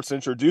when I first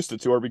introduced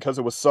it to her, because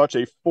it was such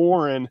a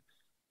foreign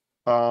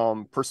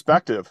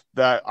perspective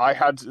that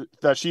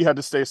she had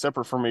to stay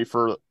separate from me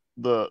for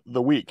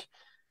the week.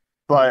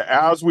 But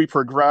as we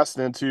progressed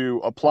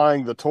into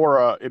applying the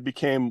Torah, it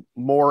became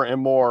more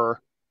and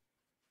more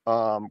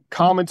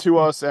common to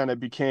us, and it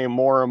became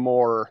more and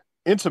more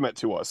intimate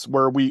to us,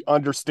 where we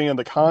understand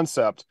the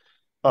concept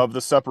of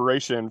the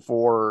separation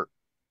for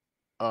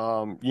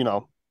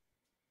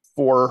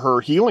for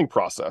her healing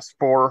process,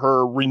 for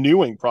her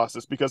renewing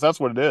process, because that's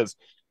what it is.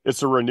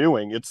 It's a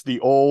renewing. It's the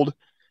old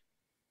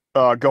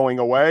going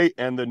away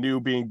and the new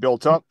being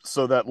built up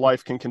so that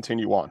life can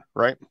continue on,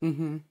 right?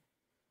 Mm-hmm.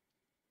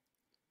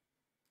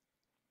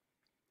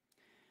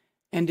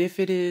 And if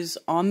it is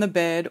on the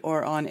bed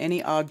or on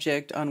any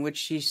object on which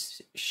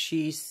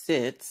she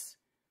sits,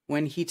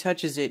 when he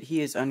touches it,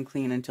 he is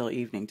unclean until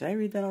evening. Did I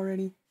read that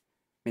already?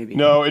 Maybe.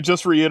 No, it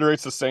just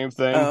reiterates the same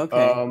thing. Oh,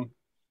 okay.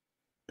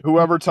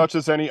 Whoever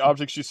touches any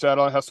object she sat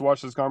on has to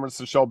wash his garments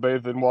and shall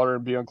bathe in water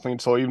and be unclean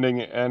till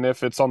evening. And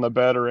if it's on the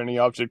bed or any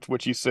object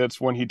which he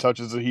sits, when he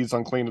touches it, he's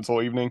unclean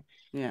until evening.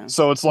 Yeah.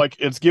 So it's like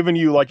it's giving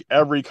you like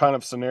every kind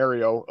of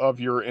scenario of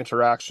your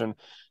interaction.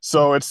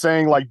 So it's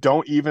saying like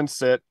don't even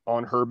sit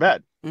on her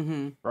bed,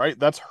 Mm-hmm. right?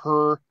 That's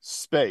her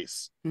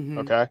space. Mm-hmm.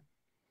 Okay.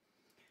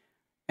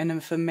 And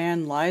if a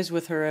man lies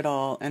with her at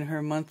all, and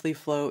her monthly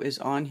flow is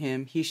on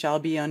him, he shall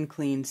be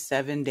unclean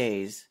 7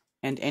 days,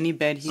 and any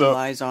bed he So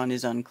lies on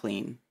is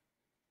unclean.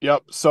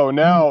 yep. So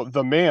now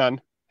the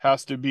man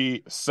has to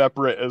be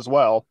separate as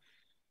well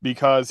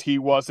because he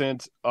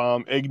wasn't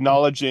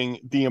acknowledging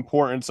the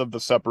importance of the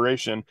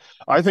separation.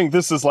 I think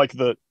this is like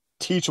the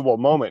teachable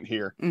moment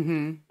here.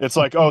 Mm-hmm. It's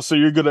like, oh, so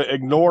you're gonna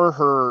ignore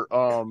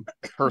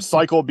her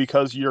cycle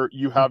because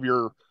you have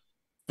your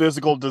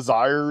physical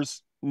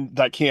desires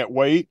that can't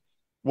wait.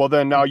 Well,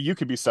 then now you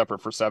could be separate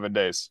for 7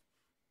 days.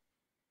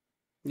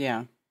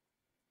 Yeah.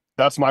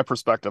 That's my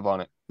perspective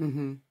on it.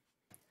 Mm-hmm.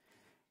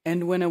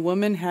 And when a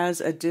woman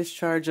has a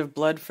discharge of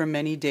blood for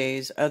many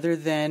days, other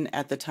than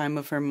at the time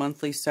of her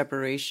monthly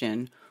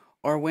separation,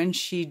 or when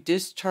she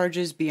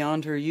discharges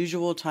beyond her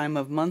usual time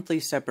of monthly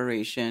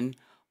separation,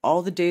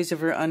 all the days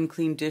of her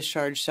unclean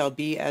discharge shall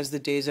be as the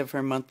days of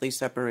her monthly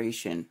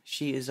separation.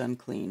 She is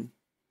unclean.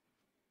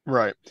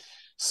 Right.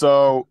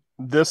 So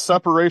this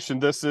separation,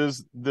 this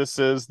is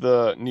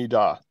the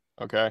nidah.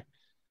 Okay.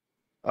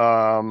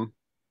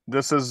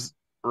 This is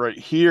right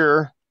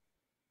here.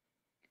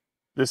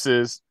 This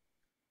is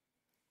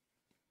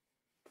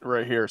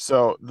right here.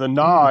 So the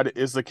nod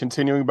is the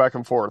continuing back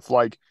and forth,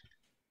 like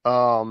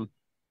when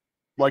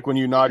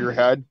you nod your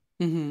head,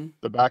 Mm-hmm.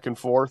 the back and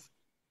forth.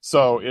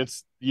 So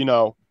it's,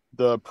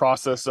 the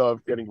process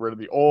of getting rid of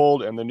the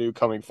old and the new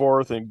coming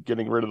forth and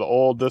getting rid of the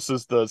old. This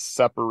is the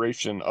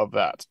separation of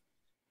that.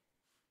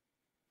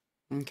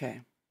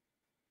 Okay.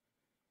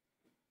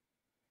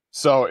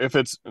 So if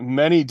it's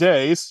many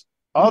days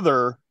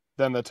other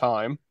than the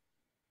time,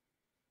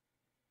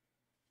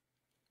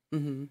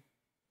 Mm-hmm.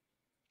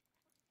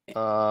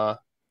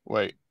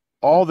 wait,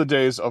 all the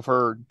days of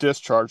her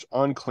discharge,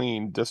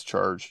 unclean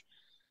discharge.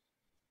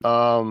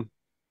 Um,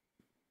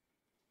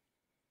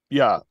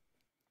 yeah,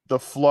 the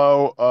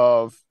flow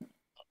of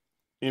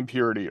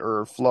impurity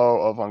or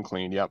flow of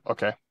unclean. Yep.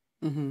 Okay.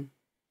 Mm-hmm.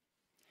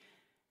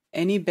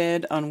 Any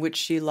bed on which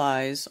she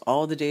lies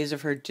all the days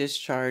of her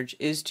discharge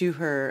is to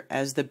her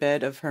as the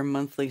bed of her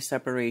monthly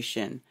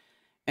separation,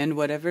 and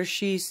whatever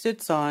she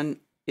sits on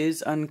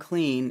is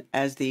unclean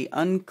as the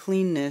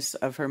uncleanness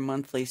of her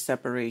monthly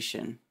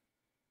separation.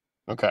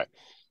 Okay.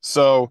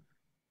 So,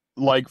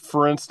 like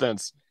for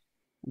instance,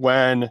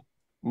 when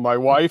my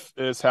wife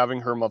is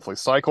having her monthly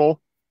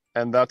cycle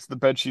and that's the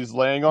bed she's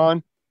laying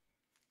on,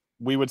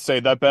 we would say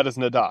that bed is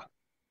nada.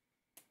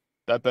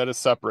 That bed is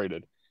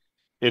separated.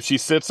 If she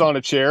sits on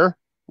a chair,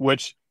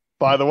 which,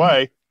 by the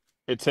way,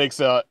 it takes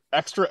a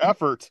extra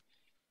effort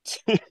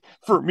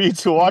for me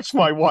to watch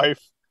my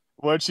wife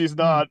when she's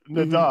not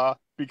Mm-hmm. nada,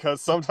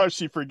 because sometimes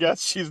she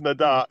forgets she's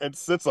nada and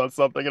sits on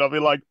something, and I'll be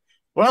like,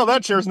 "Well,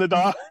 that chair's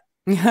nada."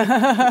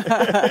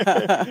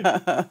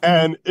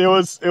 And it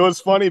was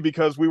funny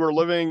because we were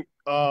living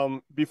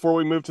before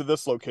we moved to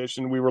this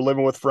location, we were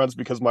living with friends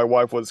because my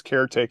wife was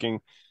caretaking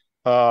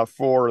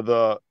for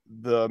the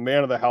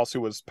man of the house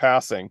who was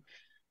passing.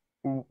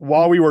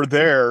 While we were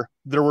there,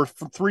 there were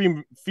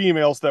three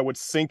females that would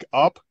sync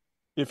up,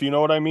 if you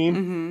know what I mean.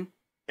 Mm-hmm.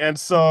 And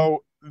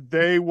so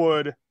they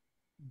would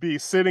be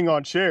sitting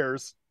on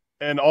chairs,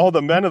 and all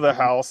the men of the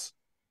house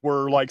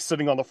were like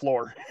sitting on the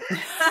floor.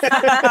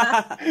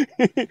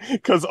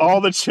 Because all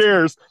the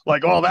chairs,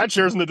 like, oh, that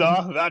chair's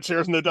nada, that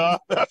chair's nada,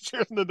 that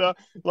chair's nada.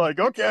 Like,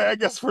 okay, I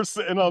guess we're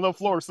sitting on the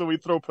floor. So we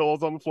throw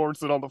pillows on the floor and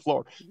sit on the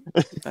floor.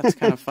 That's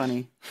kind of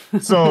funny.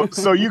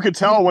 So you could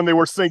tell when they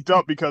were synced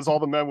up because all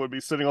the men would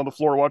be sitting on the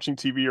floor watching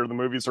TV or the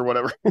movies or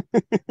whatever.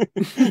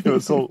 It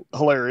was so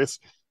hilarious.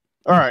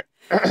 All right.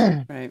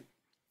 Right.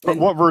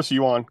 What verse are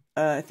you on?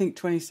 I think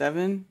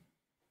 27.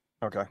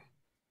 Okay.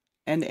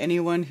 And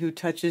anyone who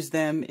touches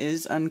them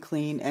is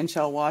unclean, and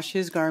shall wash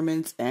his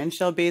garments, and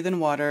shall bathe in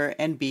water,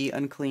 and be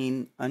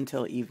unclean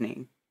until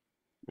evening.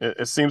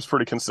 It seems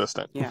pretty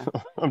consistent. Yeah.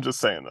 I'm just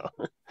saying,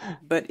 though.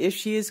 But if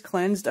she is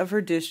cleansed of her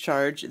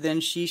discharge,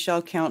 then she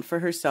shall count for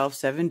herself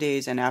 7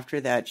 days, and after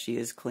that she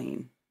is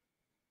clean.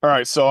 All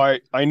right. So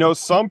I know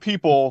some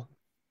people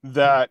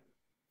that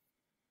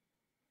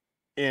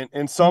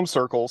in some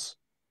circles,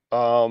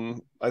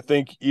 I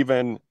think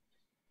even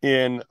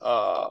in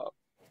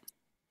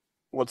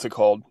what's it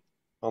called?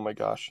 Oh my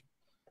gosh.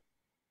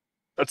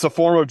 It's a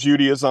form of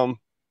Judaism,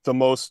 the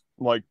most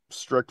like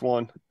strict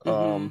one.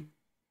 Mm-hmm.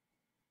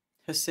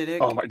 Hasidic?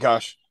 Oh my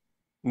gosh.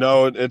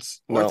 No,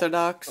 it's no.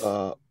 Orthodox?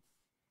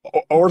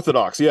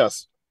 Orthodox,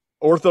 yes.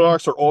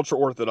 Orthodox or ultra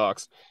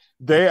Orthodox.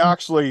 They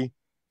actually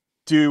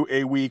do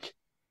a week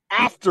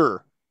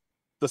after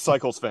the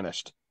cycle's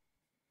finished.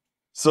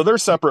 So they're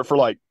separate for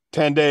like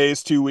 10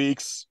 days, 2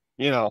 weeks,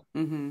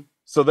 Mm-hmm.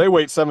 So they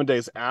wait 7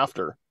 days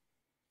after.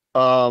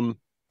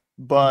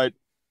 But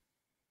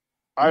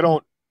I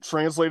don't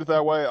translate it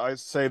that way. I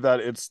say that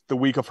it's the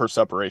week of her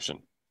separation.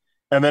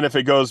 And then if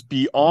it goes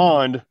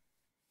beyond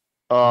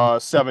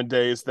 7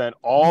 days, then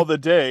all the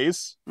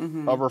days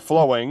of her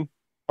flowing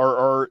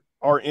are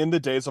in the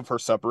days of her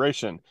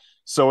separation.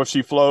 So if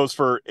she flows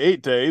for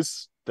 8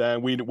 days,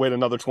 then we wait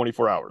another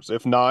 24 hours.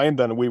 If 9,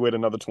 then we wait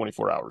another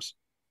 24 hours.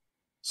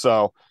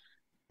 So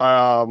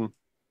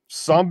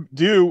some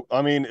do.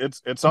 I mean,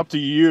 it's up to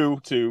you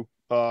to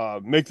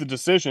make the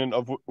decision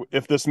of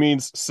if this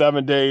means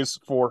 7 days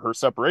for her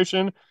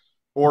separation,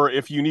 or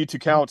if you need to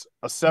count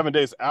 7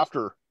 days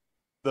after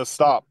the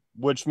stop,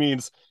 which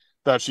means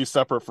that she's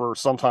separate for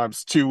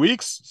sometimes 2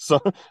 weeks, so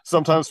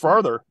sometimes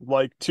farther,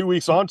 like 2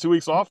 weeks on, 2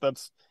 weeks off.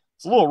 It's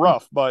a little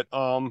rough, but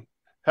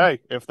hey,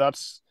 if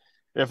that's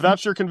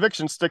your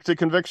conviction, stick to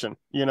conviction,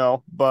 you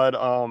know. But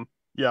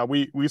yeah,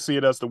 we see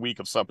it as the week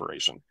of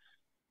separation.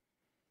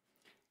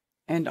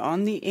 And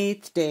on the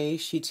 8th day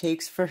she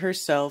takes for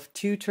herself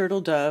 2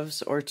 turtle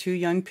doves or 2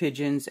 young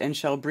pigeons, and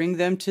shall bring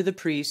them to the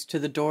priest to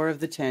the door of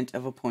the tent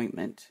of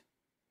appointment.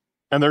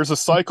 And there's a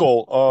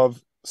cycle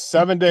of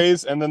 7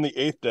 days and then the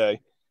 8th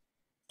day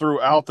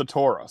throughout the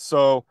Torah.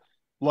 So,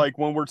 like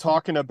when we're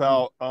talking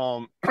about,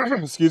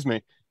 excuse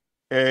me,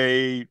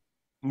 a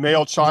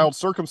male child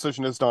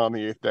circumcision is done on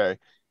the 8th day.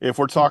 If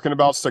we're talking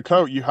about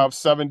Sukkot, you have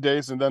 7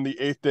 days and then the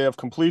 8th day of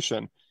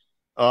completion.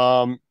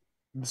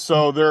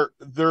 So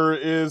there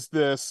is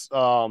this.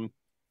 So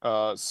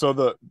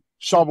the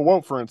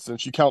Shavuot, for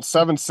instance, you count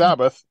 7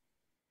 Sabbath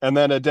and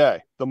then a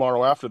day, the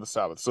morrow after the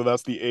Sabbath. So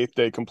that's the 8th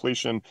day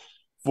completion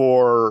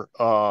for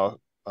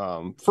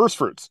first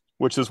fruits,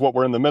 which is what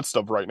we're in the midst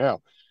of right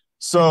now.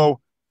 So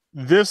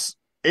this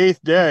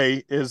 8th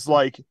day is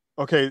like,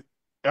 okay,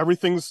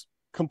 everything's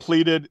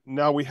completed.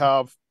 Now we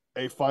have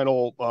a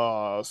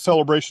final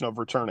celebration of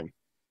returning.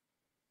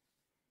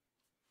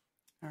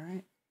 All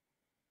right.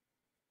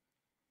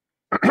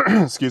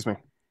 Excuse me.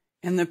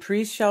 And the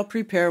priest shall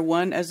prepare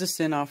one as a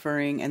sin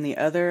offering, and the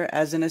other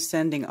as an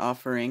ascending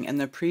offering, and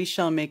the priest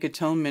shall make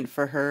atonement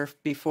for her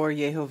before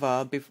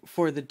Yehovah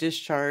for the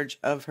discharge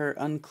of her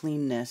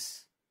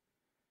uncleanness.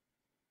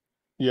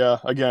 Yeah,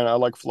 again, I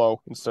like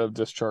flow instead of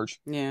discharge.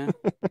 Yeah.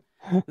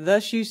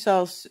 Thus you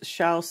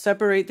shall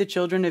separate the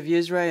children of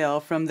Israel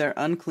from their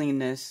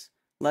uncleanness,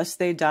 lest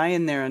they die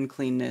in their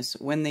uncleanness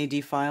when they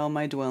defile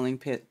my dwelling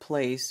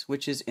place,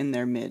 which is in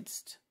their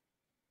midst.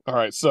 All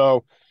right,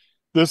 so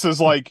this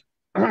is like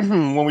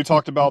when we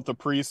talked about the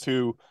priests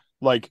who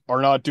like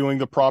are not doing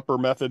the proper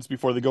methods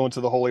before they go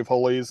into the Holy of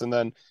Holies, and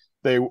then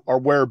they are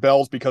wear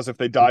bells because if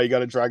they die, you got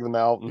to drag them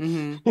out.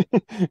 And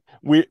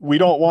we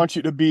don't want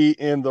you to be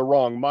in the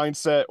wrong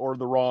mindset or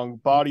the wrong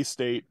body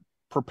state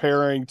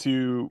preparing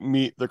to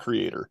meet the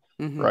Creator,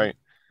 right?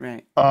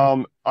 Right.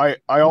 I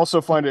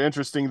also find it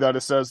interesting that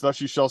it says,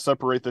 "Thus you shall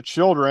separate the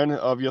children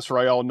of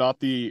Israel, not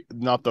the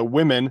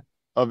women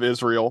of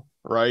Israel,"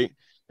 right?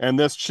 And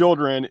this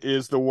children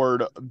is the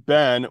word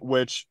ben,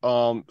 which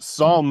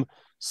some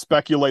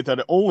speculate that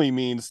it only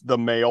means the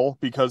male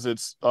because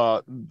it's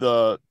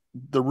the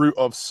root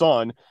of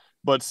son,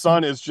 but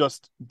son is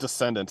just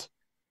descendant,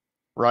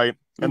 right?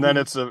 And then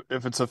if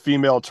it's a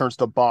female, it turns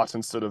to bat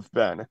instead of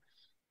ben.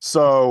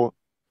 So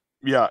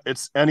yeah,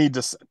 it's any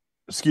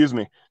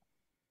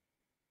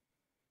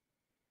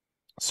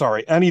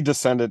any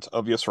descendant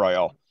of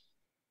Israel.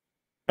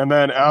 And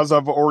then, as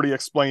I've already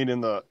explained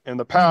in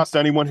the past,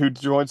 anyone who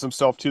joins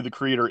himself to the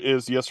Creator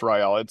is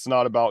Yisrael. It's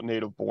not about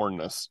native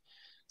bornness.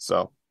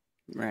 So,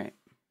 right.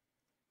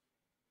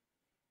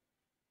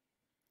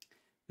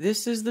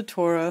 This is the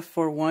Torah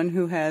for one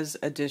who has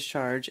a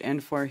discharge,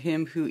 and for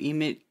him who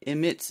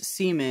emits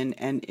semen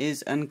and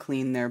is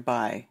unclean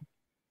thereby.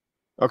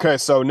 Okay,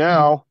 so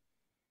now,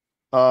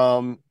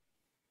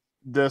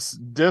 this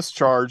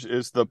discharge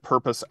is the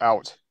purpose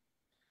out.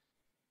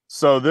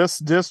 So this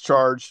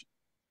discharge,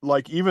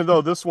 like, even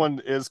though this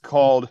one is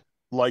called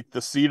like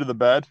the seed of the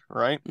bed,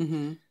 right?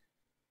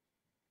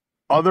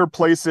 Other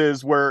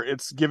places where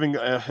it's giving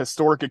a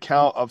historic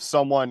account of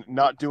someone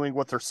not doing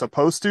what they're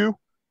supposed to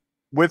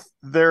with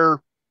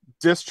their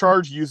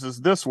discharge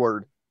uses this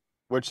word,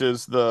 which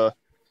is the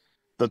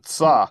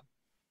tsa.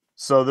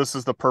 So this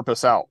is the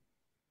purpose out.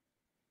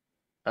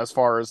 As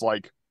far as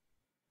like,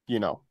 you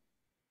know,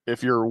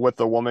 if you're with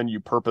a woman, you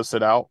purpose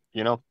it out,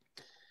 you know,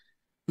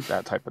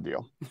 that type of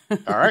deal.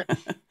 All right.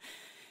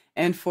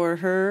 And for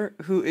her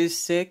who is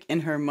sick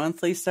in her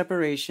monthly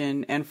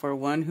separation, and for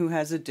one who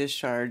has a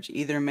discharge,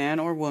 either man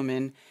or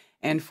woman,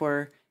 and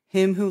for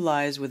him who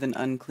lies with an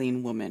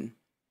unclean woman.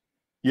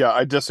 Yeah,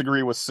 I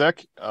disagree with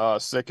sick.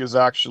 Sick is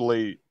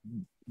actually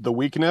the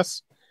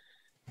weakness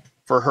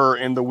for her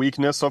in the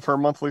weakness of her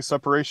monthly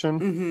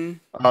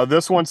separation.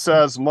 This one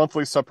says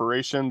monthly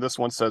separation. This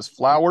one says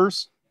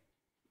flowers.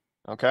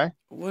 Okay.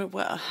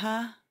 What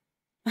huh?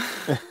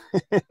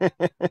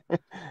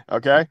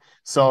 Okay.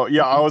 So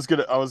yeah, I was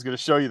gonna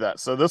show you that.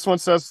 So this one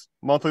says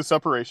monthly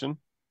separation.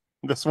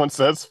 This one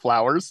says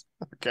flowers.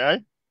 Okay.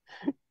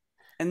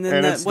 And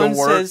then that one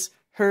says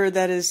her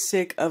that is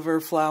sick of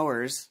her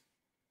flowers.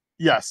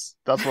 Yes,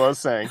 that's what I was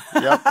saying.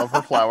 Yep, of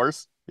her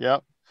flowers.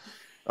 Yep.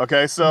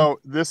 Okay, so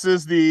this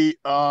is the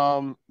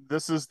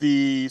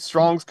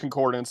Strong's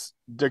Concordance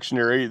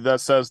dictionary that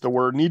says the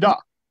word nida.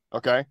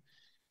 Okay.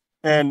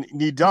 And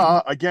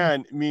nida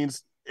again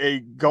means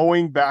a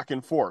going back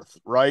and forth,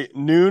 right?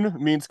 Noon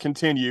means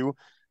continue,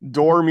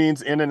 door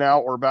means in and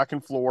out or back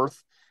and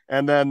forth,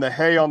 and then the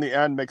hey on the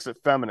end makes it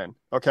feminine.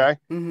 Okay.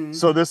 Mm-hmm.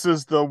 So this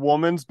is the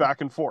woman's back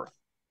and forth,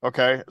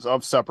 okay,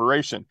 of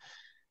separation.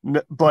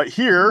 But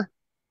here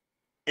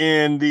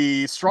in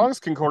the Strong's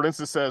Concordance,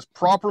 it says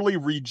properly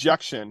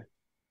rejection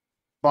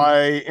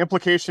by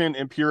implication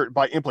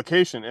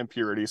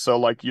impurity. So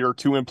like you're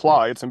to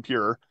imply it's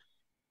impure,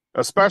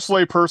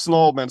 especially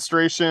personal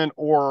menstruation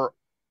or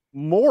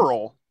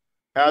moral,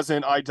 as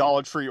in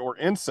idolatry or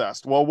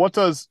incest. Well, what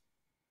does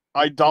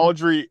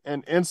idolatry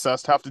and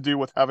incest have to do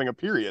with having a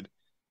period?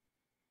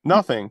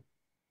 Nothing.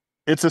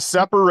 It's a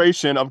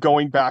separation of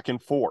going back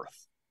and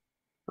forth,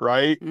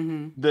 right?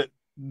 Mm-hmm. That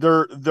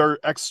they're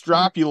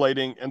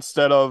extrapolating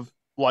instead of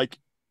like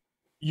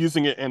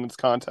using it in its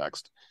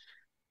context.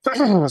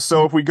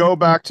 So if we go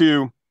back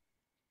to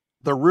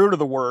the root of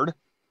the word,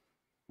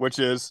 which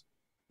is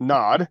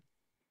nod,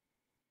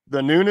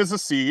 the noon is a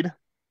seed,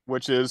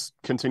 which is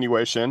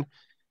continuation,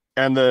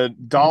 and the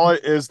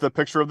dalet is the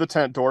picture of the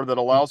tent door that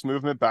allows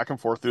movement back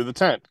and forth through the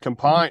tent.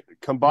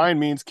 Combine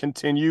means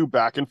continue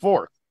back and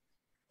forth.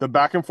 The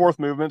back and forth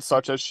movement,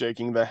 such as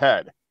shaking the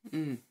head.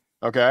 Mm-hmm.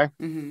 Okay?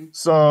 Mm-hmm.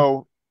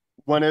 So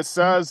when it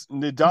says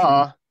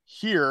nida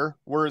here,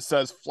 where it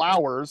says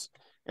flowers,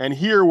 and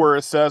here where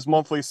it says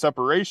monthly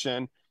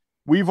separation,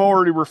 we've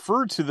already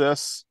referred to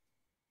this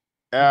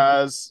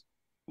as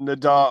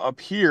nida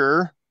up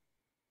here.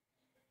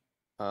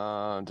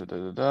 Da, da,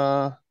 da,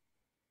 da.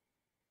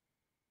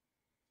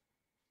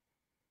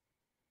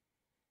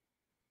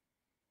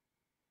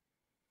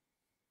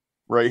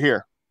 Right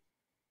here.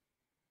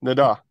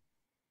 Nada.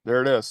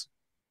 There it is.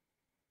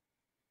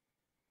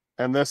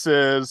 And this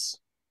is,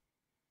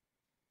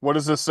 what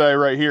does this say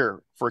right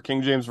here for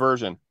King James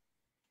Version?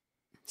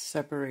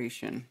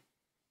 Separation.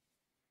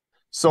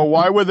 So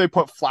why would they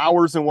put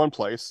flowers in one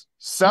place,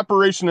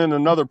 separation in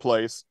another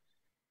place,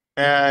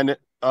 and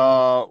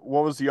what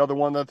was the other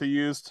one that they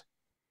used?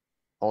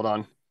 Hold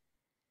on.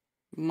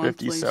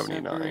 Monthly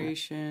 5079.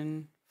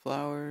 separation.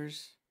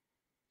 Flowers.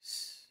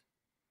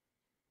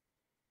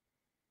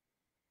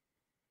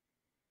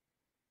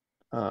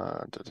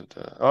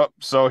 Oh,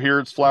 so here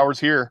it's flowers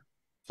here.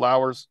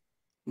 Flowers.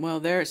 Well,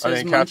 there it I says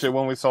didn't catch it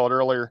when we saw it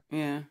earlier.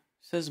 Yeah, it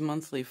says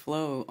monthly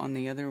flow on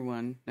the other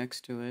one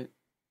next to it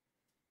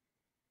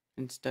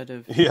instead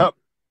of Yep.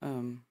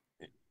 um.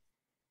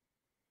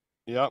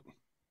 Yep.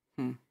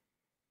 Hmm.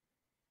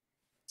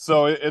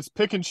 So it's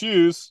pick and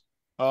choose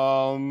based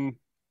on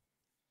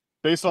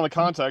the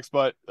context,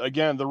 but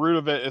again, the root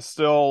of it is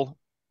still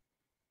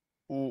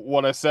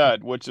what I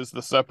said, which is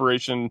the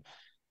separation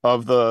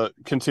of the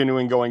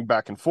continuing going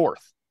back and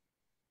forth.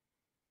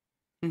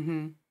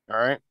 Mm-hmm. All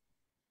right.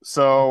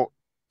 So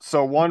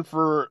one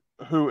for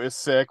who is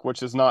sick,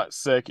 which is not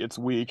sick, it's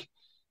weak,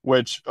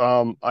 which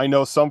I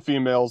know some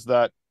females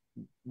that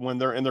when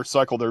they're in their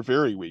cycle, they're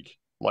very weak,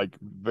 like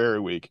very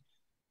weak.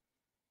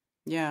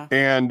 Yeah,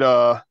 And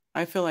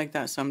I feel like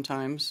that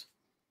sometimes.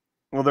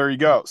 well, there you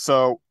go.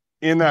 So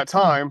in that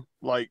time,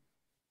 like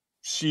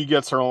she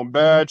gets her own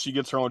bed, she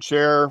gets her own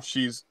chair.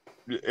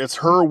 It's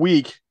her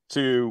week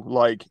to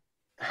like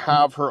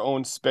have her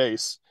own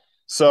space.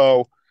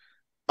 So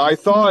I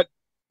thought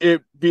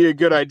it'd be a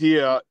good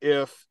idea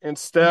if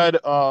instead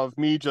of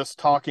me just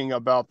talking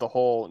about the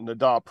whole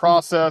Nada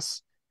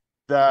process,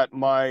 that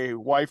my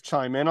wife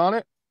chime in on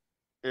it,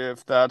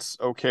 if that's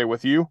okay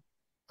with you,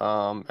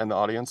 and the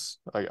audience.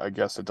 I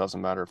guess it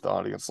doesn't matter if the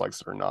audience likes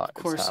it or not.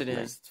 Of course It's it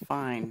happening. is. It's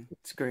fine.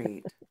 It's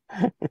great.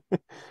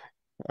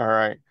 All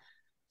right.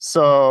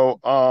 So,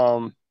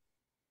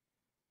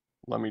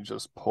 let me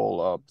just pull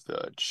up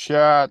the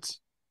chat.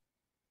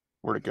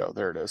 Where'd it go?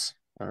 There it is.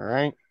 All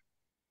right.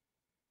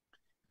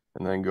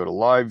 And then go to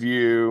live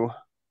view.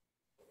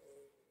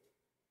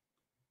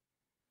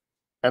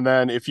 And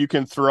then if you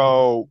can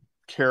throw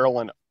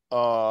Carolyn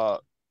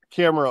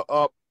camera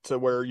up to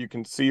where you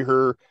can see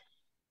her.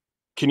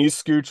 Can you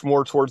scooch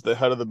more towards the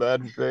head of the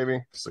bed,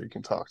 baby, so you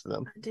can talk to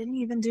them? I didn't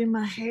even do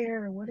my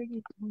hair. What are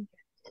you doing?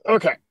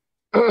 Okay.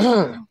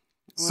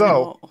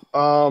 So,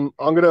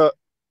 Well,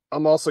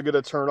 I'm also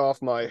gonna turn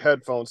off my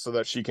headphones so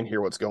that she can hear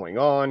what's going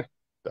on.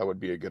 That would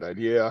be a good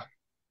idea.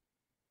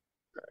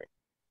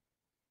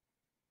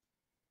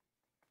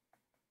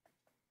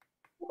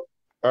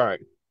 All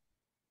right.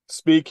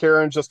 Speak,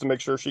 Karen, just to make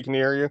sure she can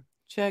hear you.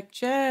 check,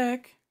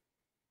 check.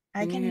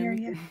 I can hear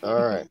you. All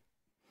right.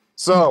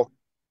 So,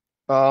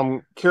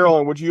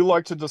 Carolyn, would you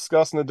like to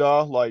discuss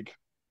Nada, like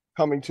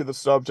coming to the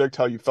subject,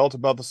 how you felt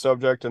about the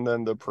subject, and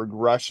then the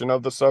progression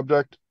of the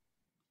subject?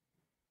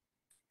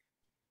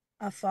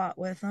 I fought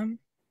with him.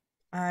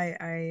 I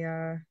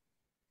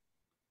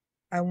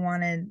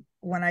wanted,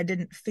 when I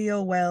didn't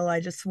feel well, I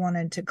just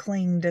wanted to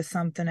cling to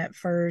something at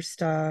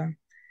first. I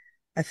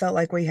felt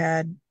like we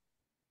had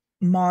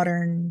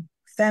modern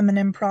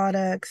feminine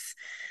products.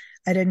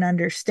 I didn't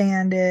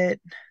understand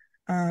it.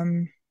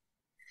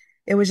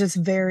 it was just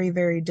very,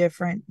 very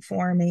different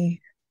for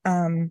me.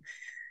 Um,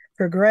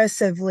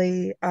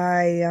 Progressively,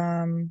 I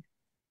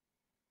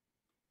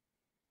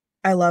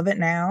love it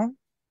now.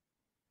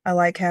 I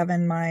like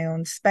having my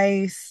own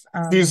space.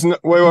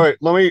 Wait.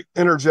 Let me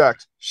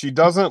interject. She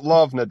doesn't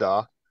love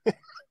Nada,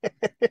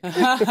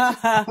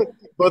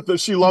 but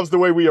she loves the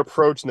way we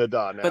approach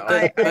Nada But now. the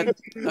I but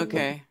do.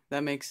 okay,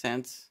 that makes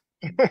sense.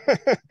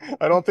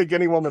 I don't think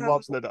any woman How,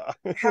 loves Nada.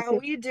 how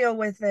we deal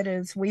with it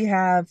is we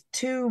have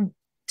two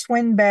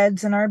twin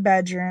beds in our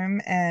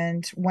bedroom,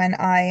 and when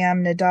I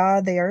am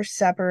Nada, they are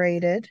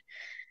separated,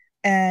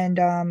 and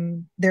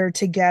they're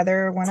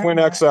together when I'm Twin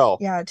not. XL.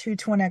 Yeah, two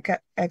twin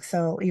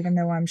XL, even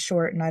though I'm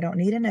short and I don't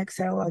need an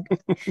XL.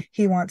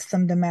 He wants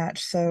them to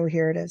match, so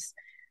here it is.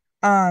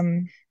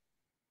 Um,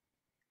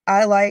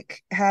 I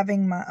like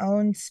having my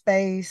own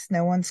space.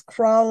 No one's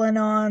crawling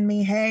on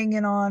me,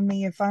 hanging on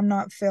me if I'm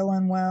not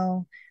feeling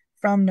well.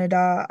 From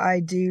Nada, I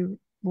do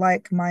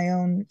like my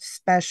own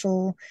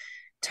special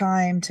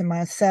time to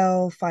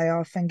myself. I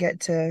often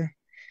get to,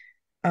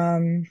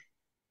 um,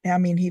 I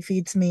mean, he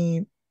feeds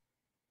me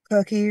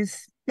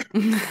cookies.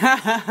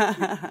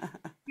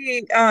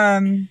 He,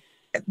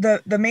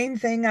 the main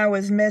thing I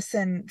was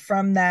missing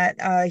from that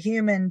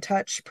human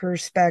touch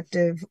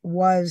perspective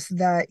was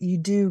that you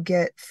do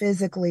get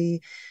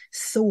physically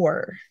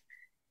sore.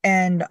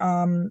 And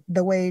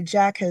the way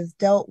Jack has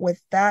dealt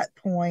with that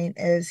point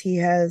is he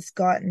has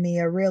gotten me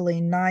a really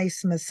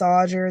nice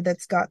massager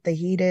that's got the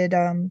heated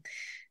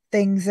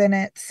things in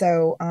it.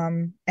 So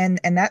and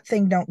that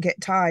thing don't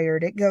get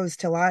tired. It goes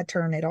till I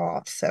turn it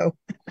off. So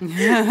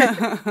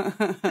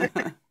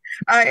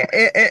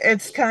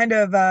it's kind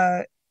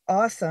of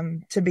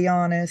awesome, to be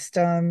honest.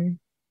 And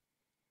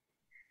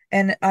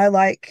I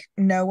like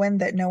knowing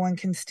that no one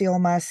can steal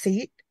my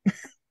seat.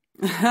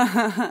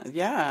 Yeah,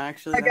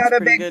 actually, I that's got a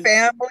pretty big good.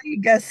 family.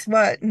 Guess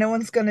what? No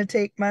one's going to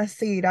take my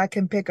seat. I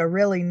can pick a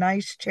really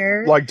nice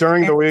chair Like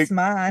and it's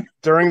mine.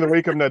 during the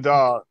week of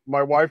Nada,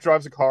 my wife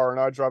drives a car and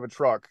I drive a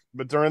truck.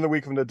 But during the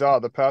week of Nada,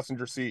 the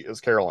passenger seat is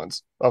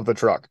Carolyn's of the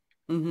truck.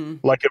 Hmm.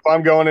 Like if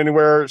I'm going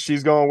anywhere,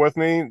 she's going with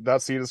me,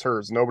 that seat is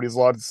hers. Nobody's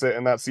allowed to sit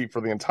in that seat for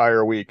the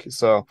entire week.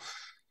 So,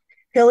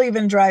 He'll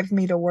even drive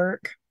me to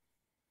work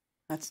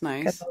That's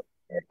because nice.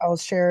 I'll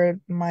share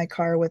my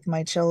car with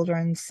my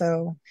children.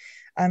 So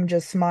I'm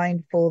just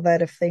mindful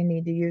that if they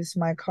need to use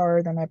my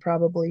car, then I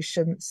probably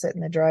shouldn't sit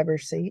in the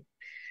driver's seat.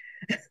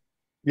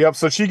 yep.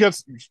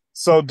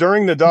 So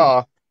during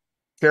Nada,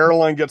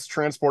 Carolyn gets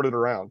transported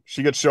around.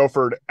 She gets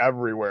chauffeured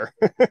everywhere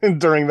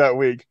during that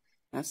week.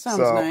 That sounds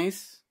So,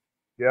 nice.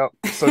 yep.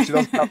 So she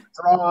doesn't have to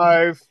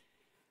drive.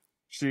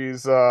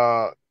 She's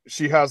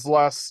she has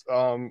less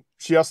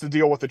she has to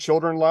deal with the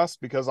children less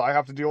because I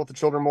have to deal with the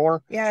children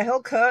more. Yeah,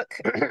 he'll cook.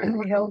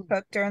 He'll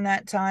cook during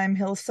that time.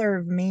 He'll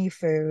serve me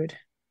food.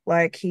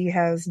 Like he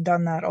has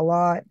done that a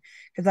lot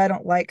because I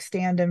don't like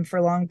standing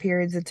for long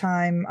periods of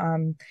time.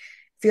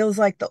 Feels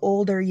like the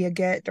older you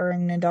get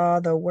during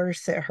Nida, the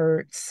worse it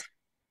hurts,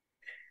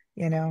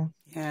 you know.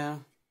 Yeah,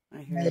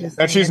 I hear you. And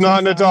Noticing she's it's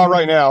not in a doll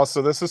right now,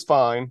 so this is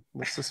fine.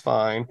 This is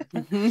fine.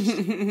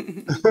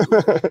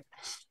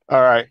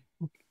 All right.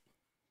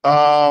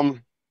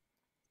 Um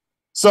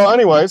so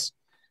anyways,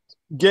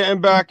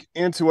 getting back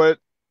into it,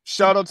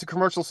 shout out to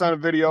Commercial Sound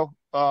and Video.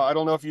 I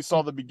don't know if you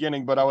saw the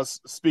beginning, but I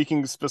was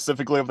speaking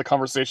specifically of the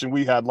conversation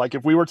we had. Like,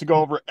 if we were to go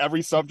over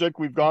every subject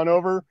we've gone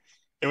over,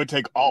 it would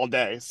take all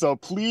day. So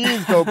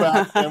please go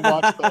back and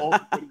watch the old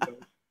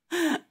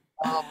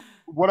videos.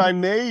 What I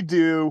may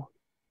do,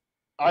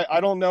 I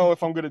don't know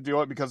if I'm going to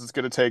do it because it's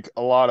going to take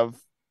a lot of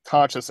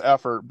conscious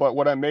effort, but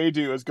what I may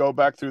do is go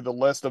back through the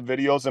list of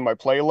videos in my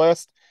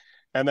playlist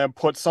and then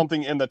put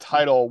something in the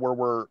title where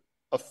we're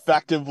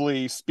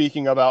effectively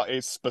speaking about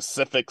a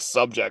specific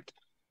subject.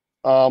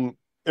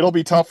 It'll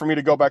be tough for me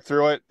to go back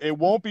through it. It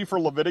won't be for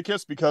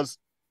Leviticus because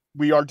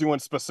we are doing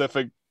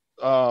specific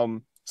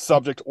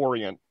subject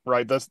orient,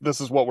 right?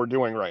 This is what we're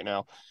doing right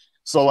now.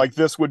 So like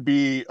this would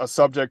be a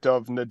subject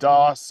of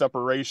nada,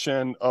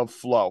 separation of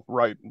flow,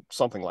 right?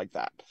 Something like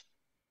that.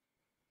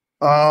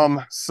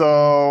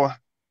 So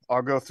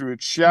I'll go through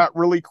chat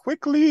really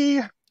quickly.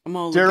 I'm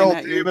all looking Daryl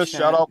at your Davis,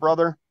 shout chat. out,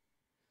 brother.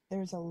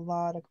 there's a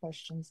lot of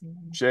questions in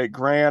there. Jake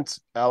Grant,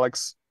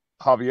 Alex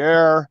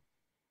Javier,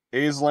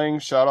 Aisling,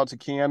 shout out to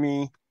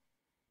Cami.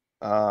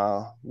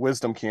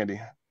 Wisdom Candy,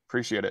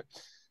 appreciate it.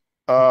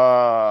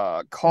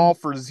 Call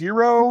for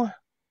Zero.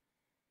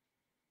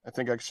 I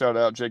think I shouted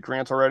out Jake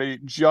Grant already.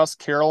 Just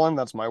Carolyn,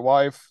 that's my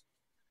wife.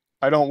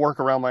 I don't work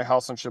around my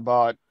house on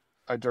Shabbat.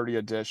 I dirty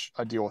a dish.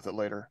 I deal with it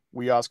later.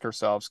 We ask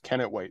ourselves,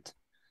 can it wait?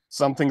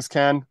 Some things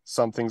can,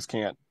 some things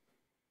can't.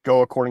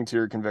 Go according to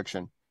your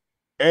conviction.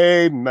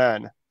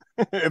 Amen.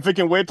 If it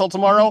can wait till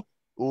tomorrow,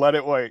 let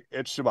it wait.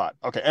 It's Shabbat.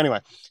 Okay, anyway.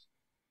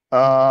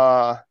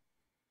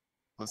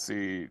 Let's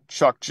see.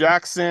 Chuck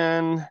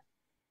Jackson.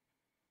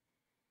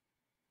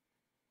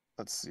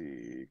 Let's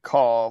see.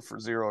 Call for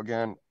Zero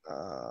again.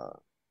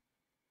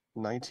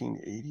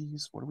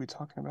 1980s. What are we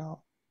talking about?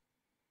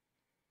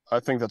 I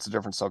think that's a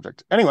different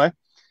subject. Anyway,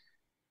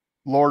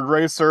 Lord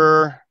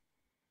Racer.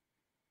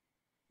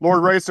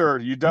 Lord Racer,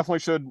 you definitely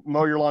should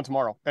mow your lawn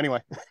tomorrow.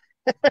 Anyway.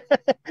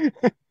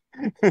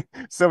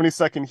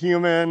 72nd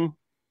human.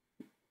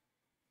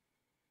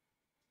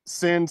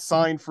 Sin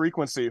sign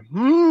frequency.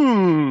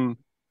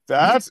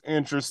 That's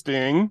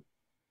interesting.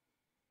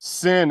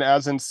 Sin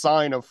as in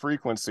sign of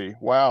frequency.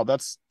 Wow,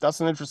 that's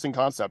an interesting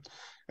concept.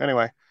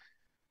 Anyway,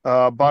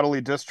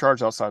 bodily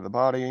discharge outside the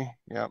body.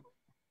 Yep.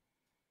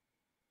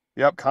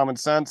 Yep, common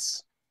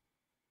sense.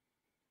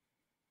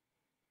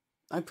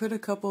 I put a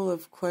couple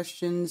of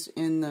questions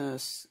in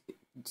the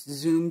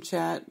Zoom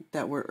chat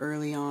that were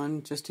early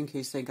on, just in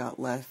case they got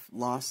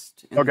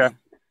lost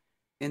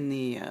in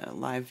the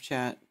live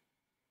chat.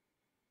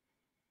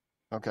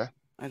 Okay.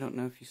 I don't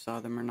know if you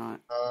saw them or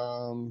not.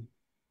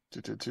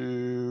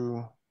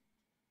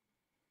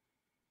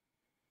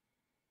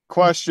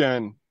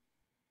 Question.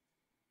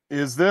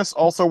 Is this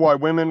also why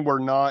women were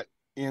not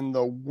in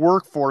the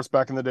workforce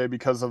back in the day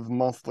because of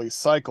monthly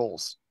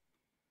cycles?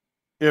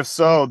 If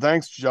so,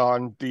 thanks,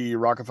 John D.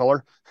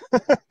 Rockefeller.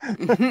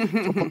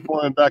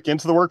 Going back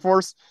into the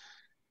workforce.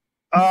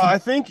 I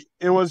think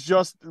it was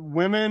just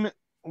women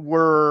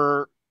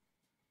were,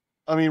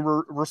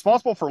 were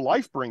responsible for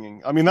life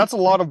bringing. I mean, that's a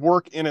lot of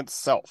work in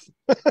itself.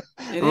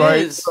 It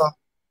right? is.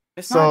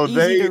 It's not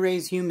easy to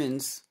raise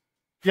humans.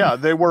 Yeah,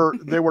 they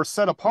were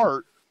set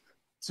apart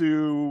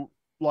to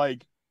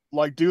like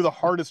do the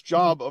hardest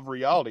job of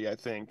reality, I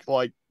think.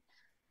 Like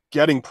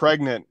getting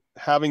pregnant,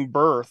 having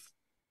birth,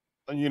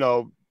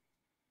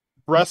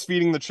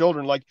 breastfeeding the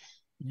children. Like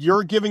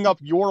you're giving up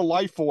your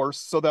life force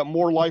so that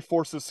more life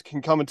forces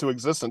can come into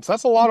existence.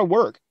 That's a lot of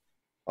work.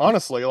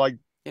 Honestly, like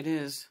it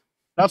is.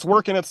 That's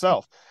work in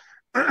itself.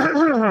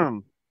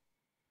 Caroline,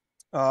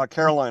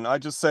 I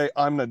just say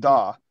I'm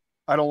Nada.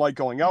 I don't like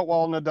going out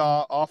while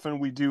Nada. Often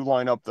we do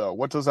line up though.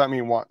 What does that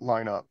mean?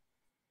 Line up?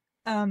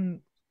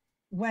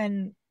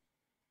 When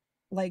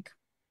like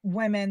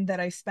women that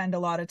I spend a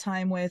lot of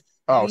time with,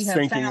 we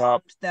have found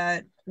up.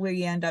 that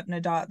we end up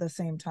Nada at the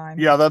same time.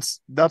 Yeah,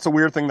 that's a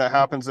weird thing that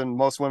happens, and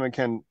most women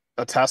can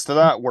attest to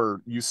that, where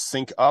you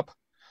sync up.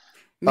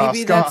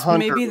 Maybe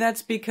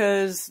that's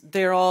because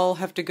they all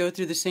have to go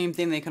through the same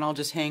thing. They can all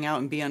just hang out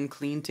and be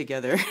unclean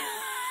together.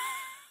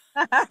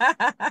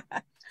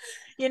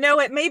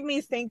 It made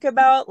me think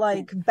about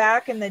like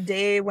back in the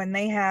day when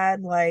they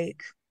had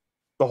like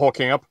the whole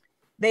camp.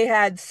 They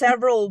had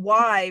several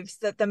wives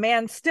that the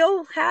man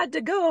still had to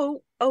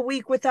go a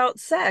week without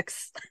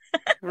sex.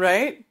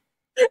 Right?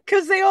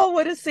 Because they all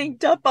would have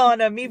synced up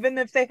on him, even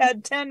if they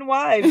had 10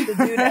 wives. The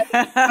dude had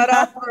to cut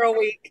off for a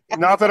week.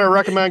 Not that I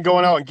recommend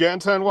going out and getting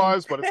 10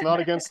 wives, but it's not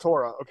against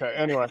Torah. Okay,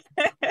 anyway.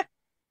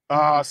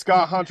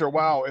 Scott Hunter,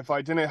 wow, if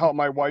I didn't help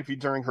my wifey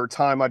during her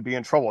time, I'd be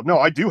in trouble. No,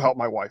 I do help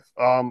my wife.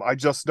 I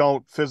just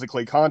don't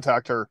physically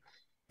contact her.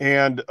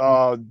 And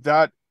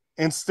that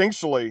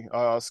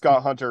instinctually,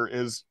 Scott Hunter,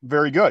 is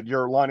very good.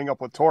 You're lining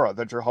up with Torah,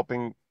 that you're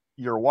helping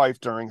your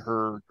wife during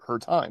her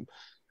time.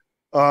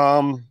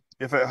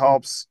 If it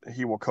helps,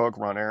 he will cook,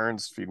 run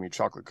errands, feed me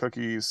chocolate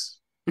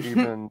cookies,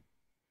 even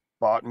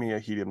bought me a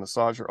heated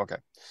massager. Okay.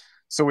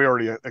 So we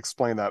already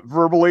explained that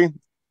verbally.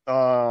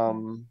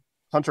 Hunter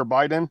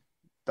Biden,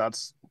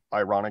 that's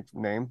ironic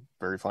name,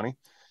 very funny.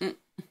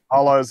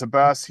 Allah is the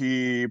best.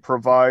 He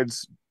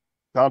provides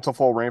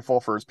bountiful rainfall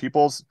for his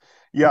peoples.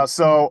 Yeah,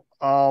 so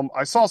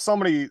I saw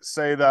somebody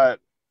say that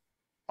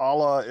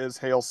Allah is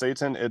Hail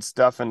Satan. It's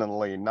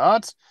definitely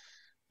not.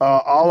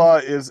 Allah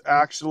is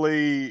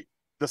actually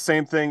the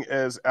same thing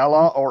as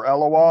Ella or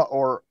Eloah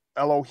or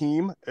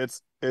Elohim.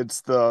 It's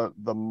the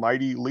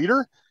mighty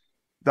leader.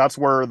 That's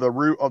where the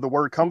root of the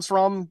word comes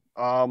from.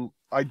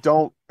 I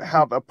don't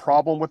have a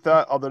problem with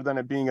that, other than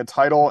it being a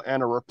title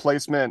and a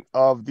replacement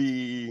of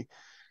the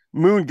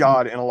moon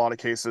god in a lot of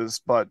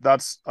cases, but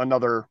that's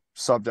another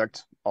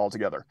subject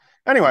altogether.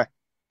 Anyway,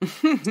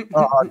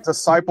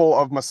 disciple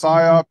of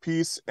Messiah,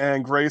 peace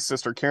and grace,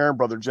 Sister Karen,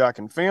 Brother Jack,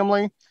 and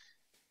family.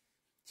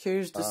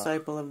 Cheers,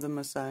 disciple of the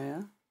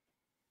Messiah.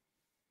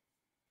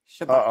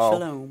 Shabbat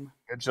shalom.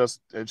 It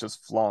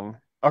just flung.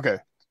 Okay,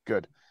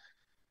 good.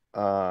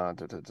 I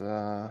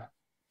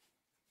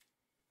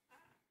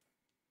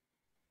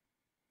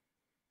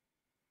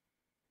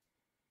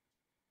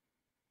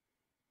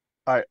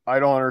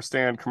don't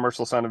understand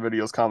commercial sound of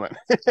videos comment.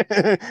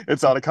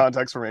 It's out of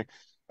context for me.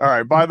 All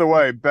right. By the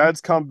way,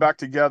 beds come back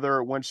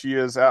together when she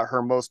is at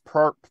her most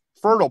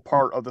fertile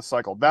part of the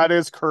cycle. That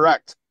is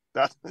correct.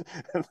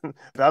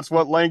 That's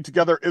what laying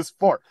together is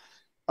for.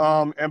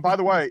 And by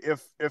the way,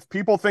 if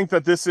people think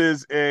that this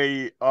is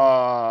a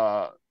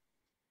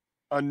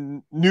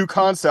new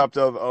concept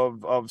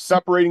of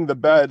separating the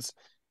beds,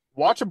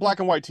 watch a black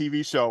and white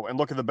TV show and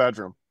look at the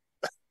bedroom.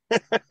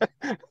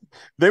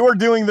 They were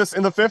doing this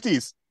in the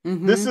 50s.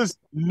 Mm-hmm. This is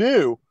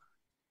new.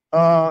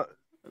 I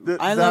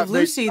Love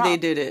Lucy, they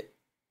did it.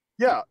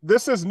 Yeah,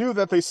 this is new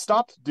that they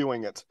stopped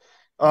doing it.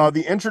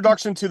 The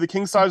introduction to the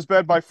king-size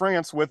bed by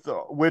France,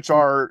 which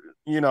are,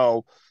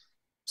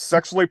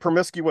 sexually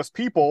promiscuous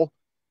people,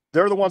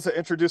 they're the ones that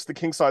introduced the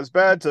king-size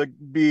bed to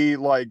be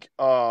like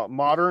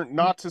modern.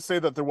 Not to say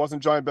that there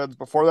wasn't giant beds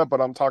before that,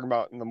 but I'm talking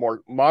about in the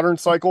more modern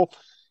cycle.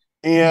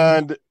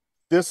 And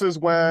this is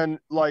when,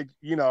 like,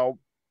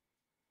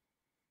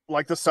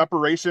 like the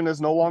separation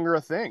is no longer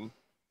a thing.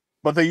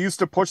 But they used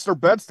to push their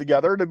beds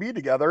together to be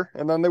together,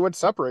 and then they would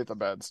separate the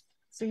beds.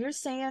 So you're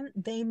saying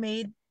they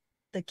made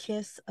the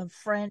kiss of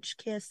French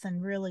kiss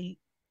and really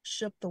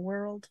shook the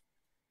world?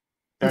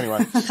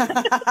 Anyway. Shout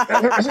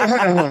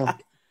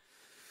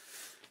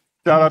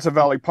out to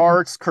Valley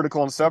Parks,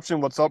 Critical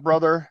Inception. What's up,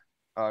 brother?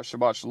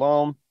 Shabbat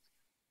Shalom.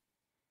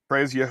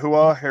 Praise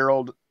Yahuwah,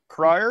 Harold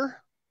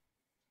Cryer.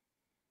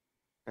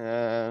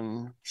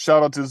 And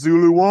shout out to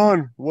Zulu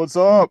One. What's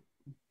up?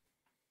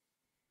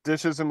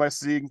 Dishes in my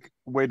sink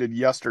waited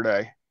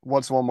yesterday.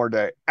 What's one more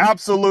day?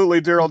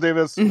 Absolutely, Daryl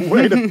Davis.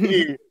 Way to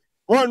be.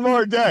 One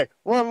more day.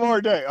 One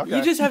more day. Okay.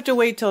 You just have to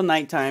wait till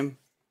nighttime.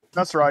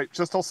 That's right.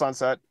 Just till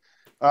sunset.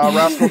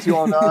 Rascal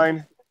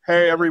 209.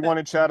 Hey, everyone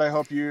in chat. I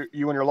hope you and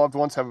your loved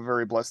ones have a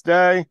very blessed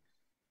day.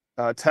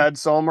 Ted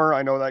Sommer.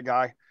 I know that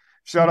guy.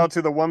 Shout out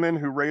to the woman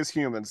who raised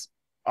humans.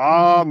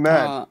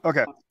 Amen.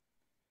 Okay.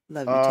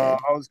 Love you, Ted.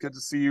 Always good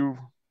to see you.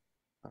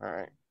 All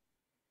right.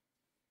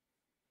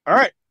 All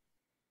right.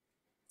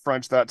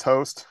 French that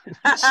toast.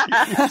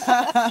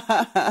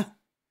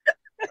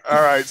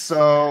 All right.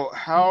 So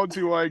how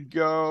do I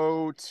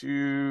go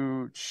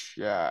to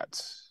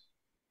chat?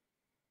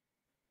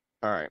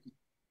 All right.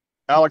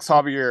 Alex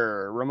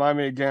Javier, remind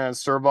me again,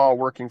 servile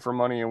working for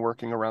money and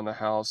working around the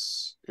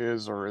house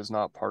is or is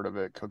not part of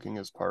it. Cooking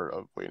is part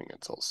of waiting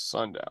until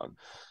sundown.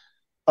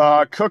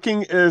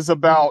 Cooking is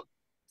about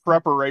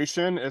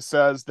preparation. It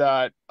says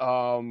that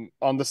on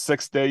the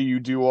 6th day you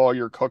do all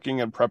your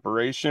cooking and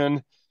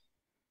preparation.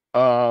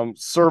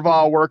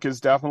 Servile work is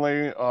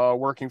definitely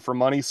working for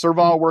money.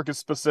 Servile work is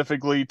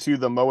specifically to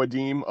the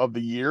Moedim of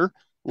the year.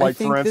 Like, I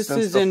think for instance,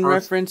 this is in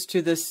reference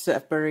to the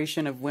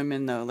separation of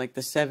women, though, like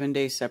the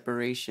 7-day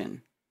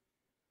separation.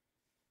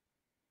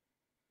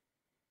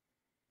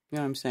 You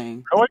know what I'm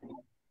saying? Really?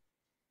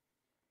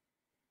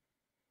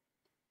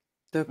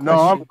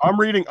 No, I'm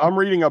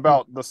reading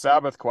about the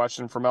Sabbath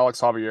question from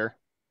Alex Javier.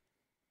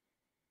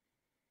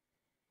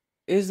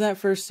 Is that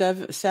for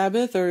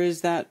Sabbath, or is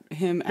that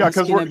him Yeah,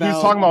 because asking about...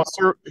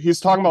 he's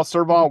talking about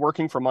servile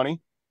working for money.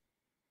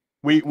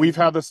 We've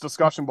had this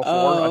discussion before.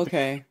 Oh, I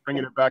okay. think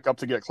bringing it back up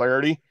to get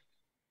clarity.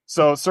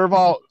 So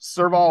servile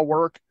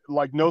work,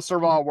 like no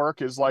servile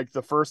work, is like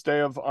the first day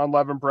of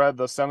unleavened bread,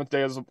 the 7th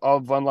day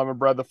of unleavened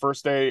bread, the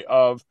first day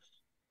of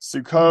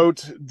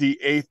Sukkot, the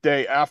 8th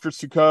day after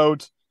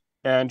Sukkot,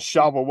 and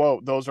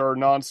Shavuot. Those are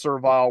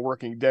non-servile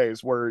working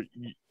days where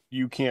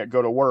you can't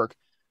go to work.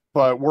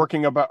 But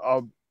working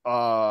around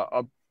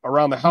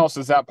the house,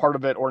 is that part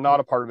of it or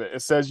not a part of it?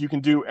 It says you can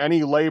do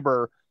any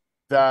labor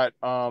that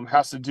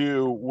has to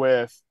do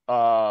with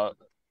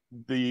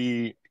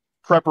the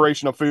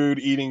preparation of food,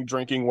 eating,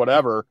 drinking,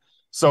 whatever.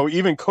 So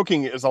even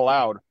cooking is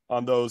allowed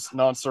on those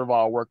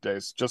non-servile work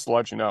days, just to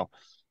let you know.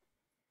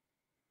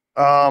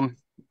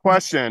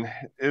 Question,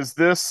 is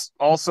this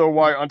also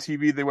why on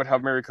TV they would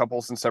have married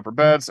couples in separate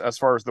beds as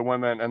far as the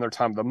women and their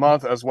time of the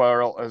month, as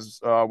well as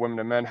women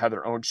and men had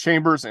their own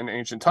chambers in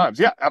ancient times?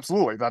 Yeah,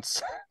 absolutely.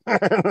 That's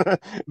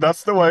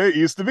that's the way it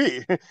used to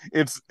be.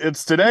 It's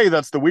today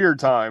that's the weird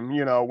time,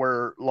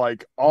 where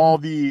like all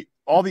the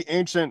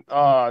ancient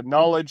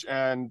knowledge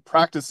and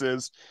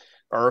practices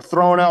are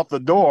thrown out the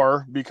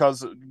door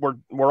because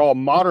we're all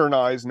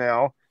modernized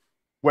now,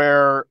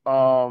 where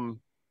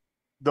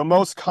the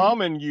most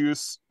common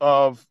use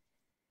of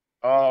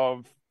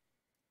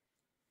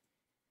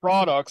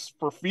products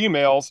for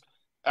females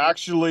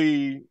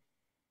actually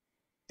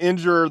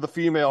injure the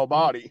female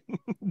body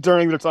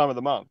during their time of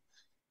the month.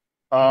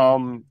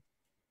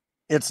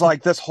 It's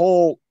like this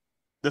whole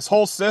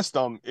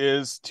system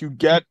is to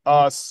get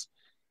us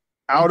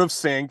out of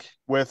sync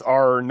with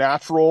our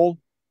natural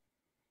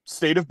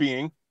state of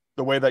being,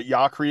 the way that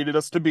Yah created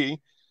us to be,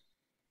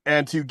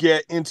 and to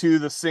get into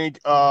the sync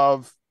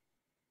of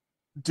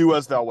do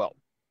as thou wilt.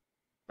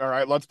 All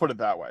right, let's put it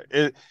that way.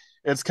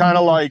 It's kind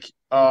of like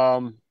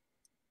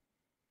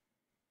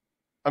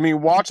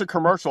watch a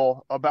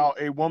commercial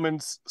about a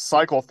woman's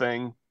cycle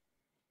product,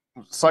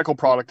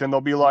 and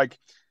they'll be like,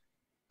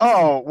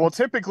 oh, well,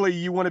 typically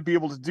you wouldn't be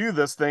able to do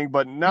this thing,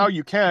 but now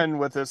you can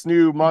with this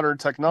new modern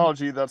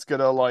technology that's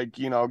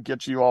gonna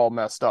get you all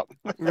messed up.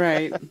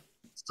 Right.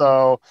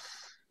 So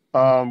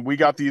we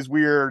got these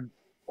weird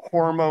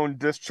hormone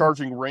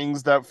discharging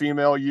rings that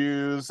female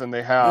use, and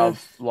they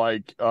have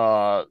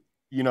the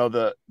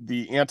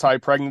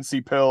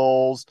anti-pregnancy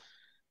pills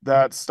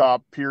that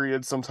stop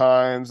periods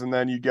sometimes, and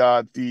then you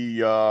got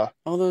the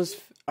all those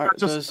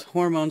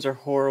hormones are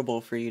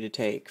horrible for you to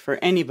take, for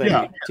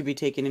anybody to be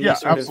taking any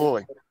sort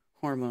absolutely. Of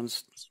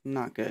hormones.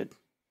 Not good.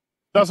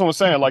 That's what I'm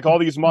saying. Like all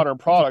these modern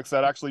products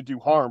that actually do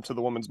harm to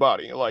the woman's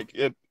body, like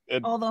it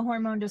all the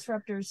hormone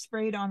disruptors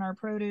sprayed on our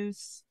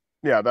produce.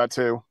 Yeah, that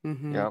too.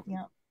 Mm-hmm.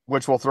 Yeah,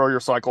 which will throw your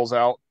cycles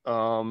out.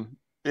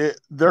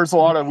 There's a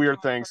lot of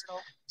weird things.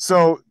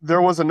 So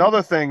there was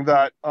another thing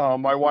that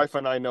my wife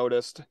and I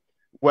noticed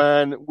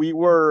when we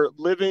were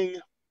living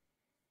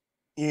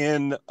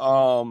in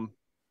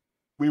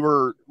we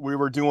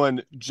were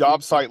doing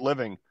job site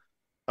living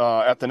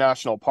at the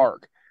national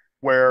park,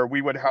 where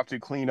we would have to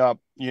clean up,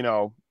 you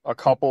know, a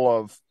couple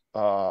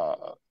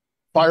of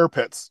fire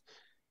pits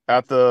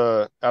at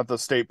the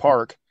state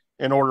park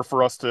in order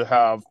for us to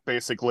have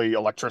basically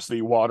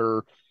electricity,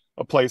 water,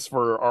 a place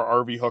for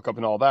our RV hookup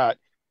and all that.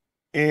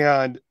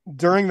 And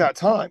during that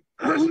time,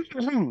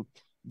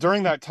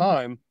 during that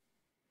time,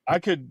 I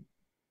could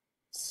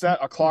set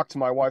a clock to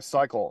my wife's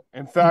cycle.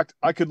 In fact,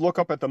 I could look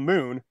up at the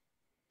moon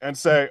and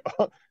say,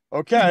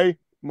 okay,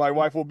 my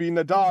wife will be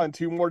Nada in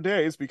 2 more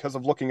days because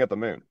of looking at the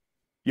moon.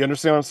 You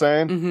understand what I'm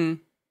saying? Mm-hmm.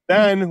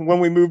 Then when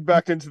we moved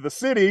back into the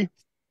city,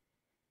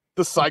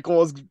 the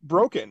cycle is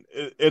broken.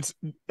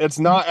 It's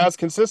not as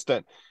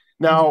consistent.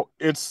 Now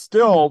it's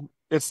still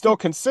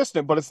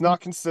consistent, but it's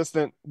not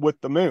consistent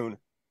with the moon.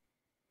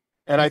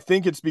 And I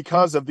think it's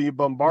because of the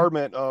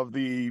bombardment of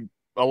the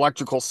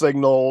electrical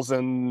signals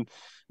and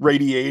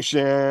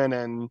radiation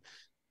and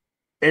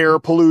air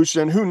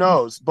pollution, who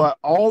knows? But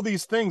all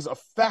these things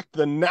affect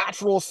the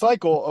natural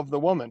cycle of the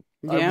woman.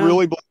 I Yeah.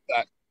 really believe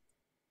that.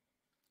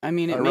 I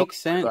mean, I it really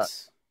makes believe that.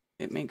 sense.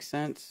 It makes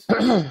sense.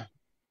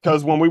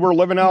 Because when we were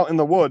living out in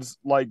the woods,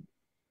 like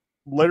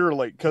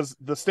literally, because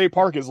the state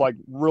park is like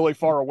really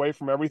far away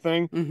from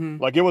everything. Mm-hmm.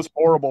 Like it was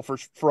horrible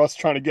for us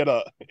trying to get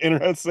a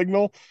internet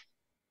signal.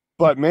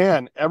 But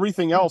man,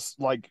 everything else,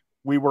 like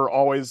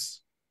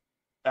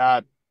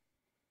at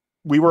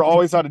we were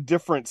always at a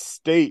different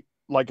state,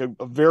 like a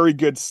very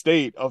good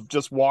state of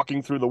just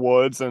walking through the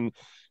woods and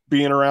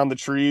being around the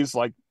trees.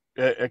 Like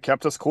it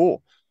kept us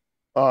cool.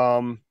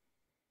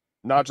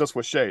 Not just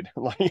with shade,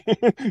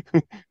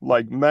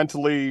 like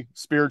mentally,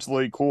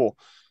 spiritually cool.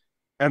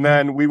 And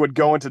then we would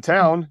go into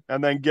town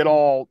and then get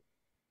all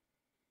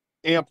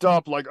amped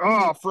up, like,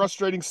 oh,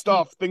 frustrating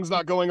stuff, things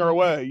not going our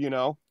way, you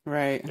know.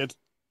 Right. It's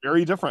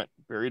very different,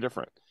 very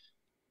different.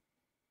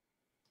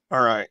 All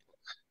right.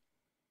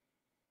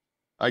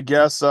 I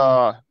guess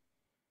I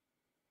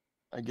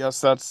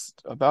guess that's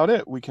about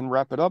it. We can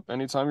wrap it up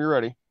anytime you're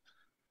ready.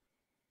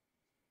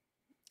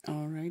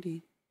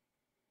 Alrighty.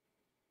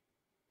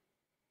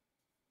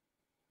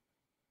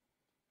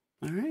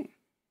 All right.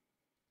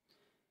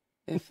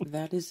 If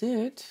that is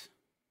it,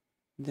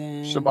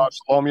 then Shabbat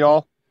shalom,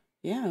 y'all.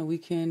 yeah, we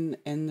can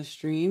end the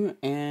stream,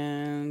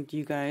 and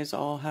you guys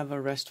all have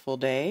a restful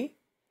day.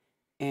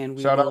 And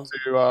we Shout out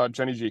will to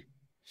Jenny G.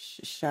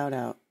 shout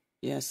out.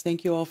 Yes,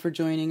 thank you all for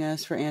joining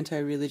us for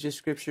Anti-Religious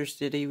Scripture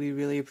Study. We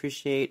really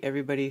appreciate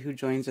everybody who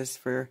joins us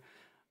for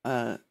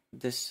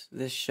this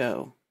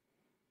show.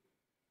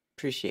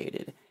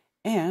 Appreciated.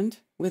 And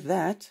with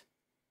that,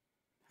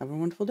 have a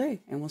wonderful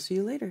day, and we'll see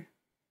you later.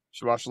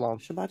 Shabbat shalom.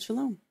 Shabbat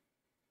shalom.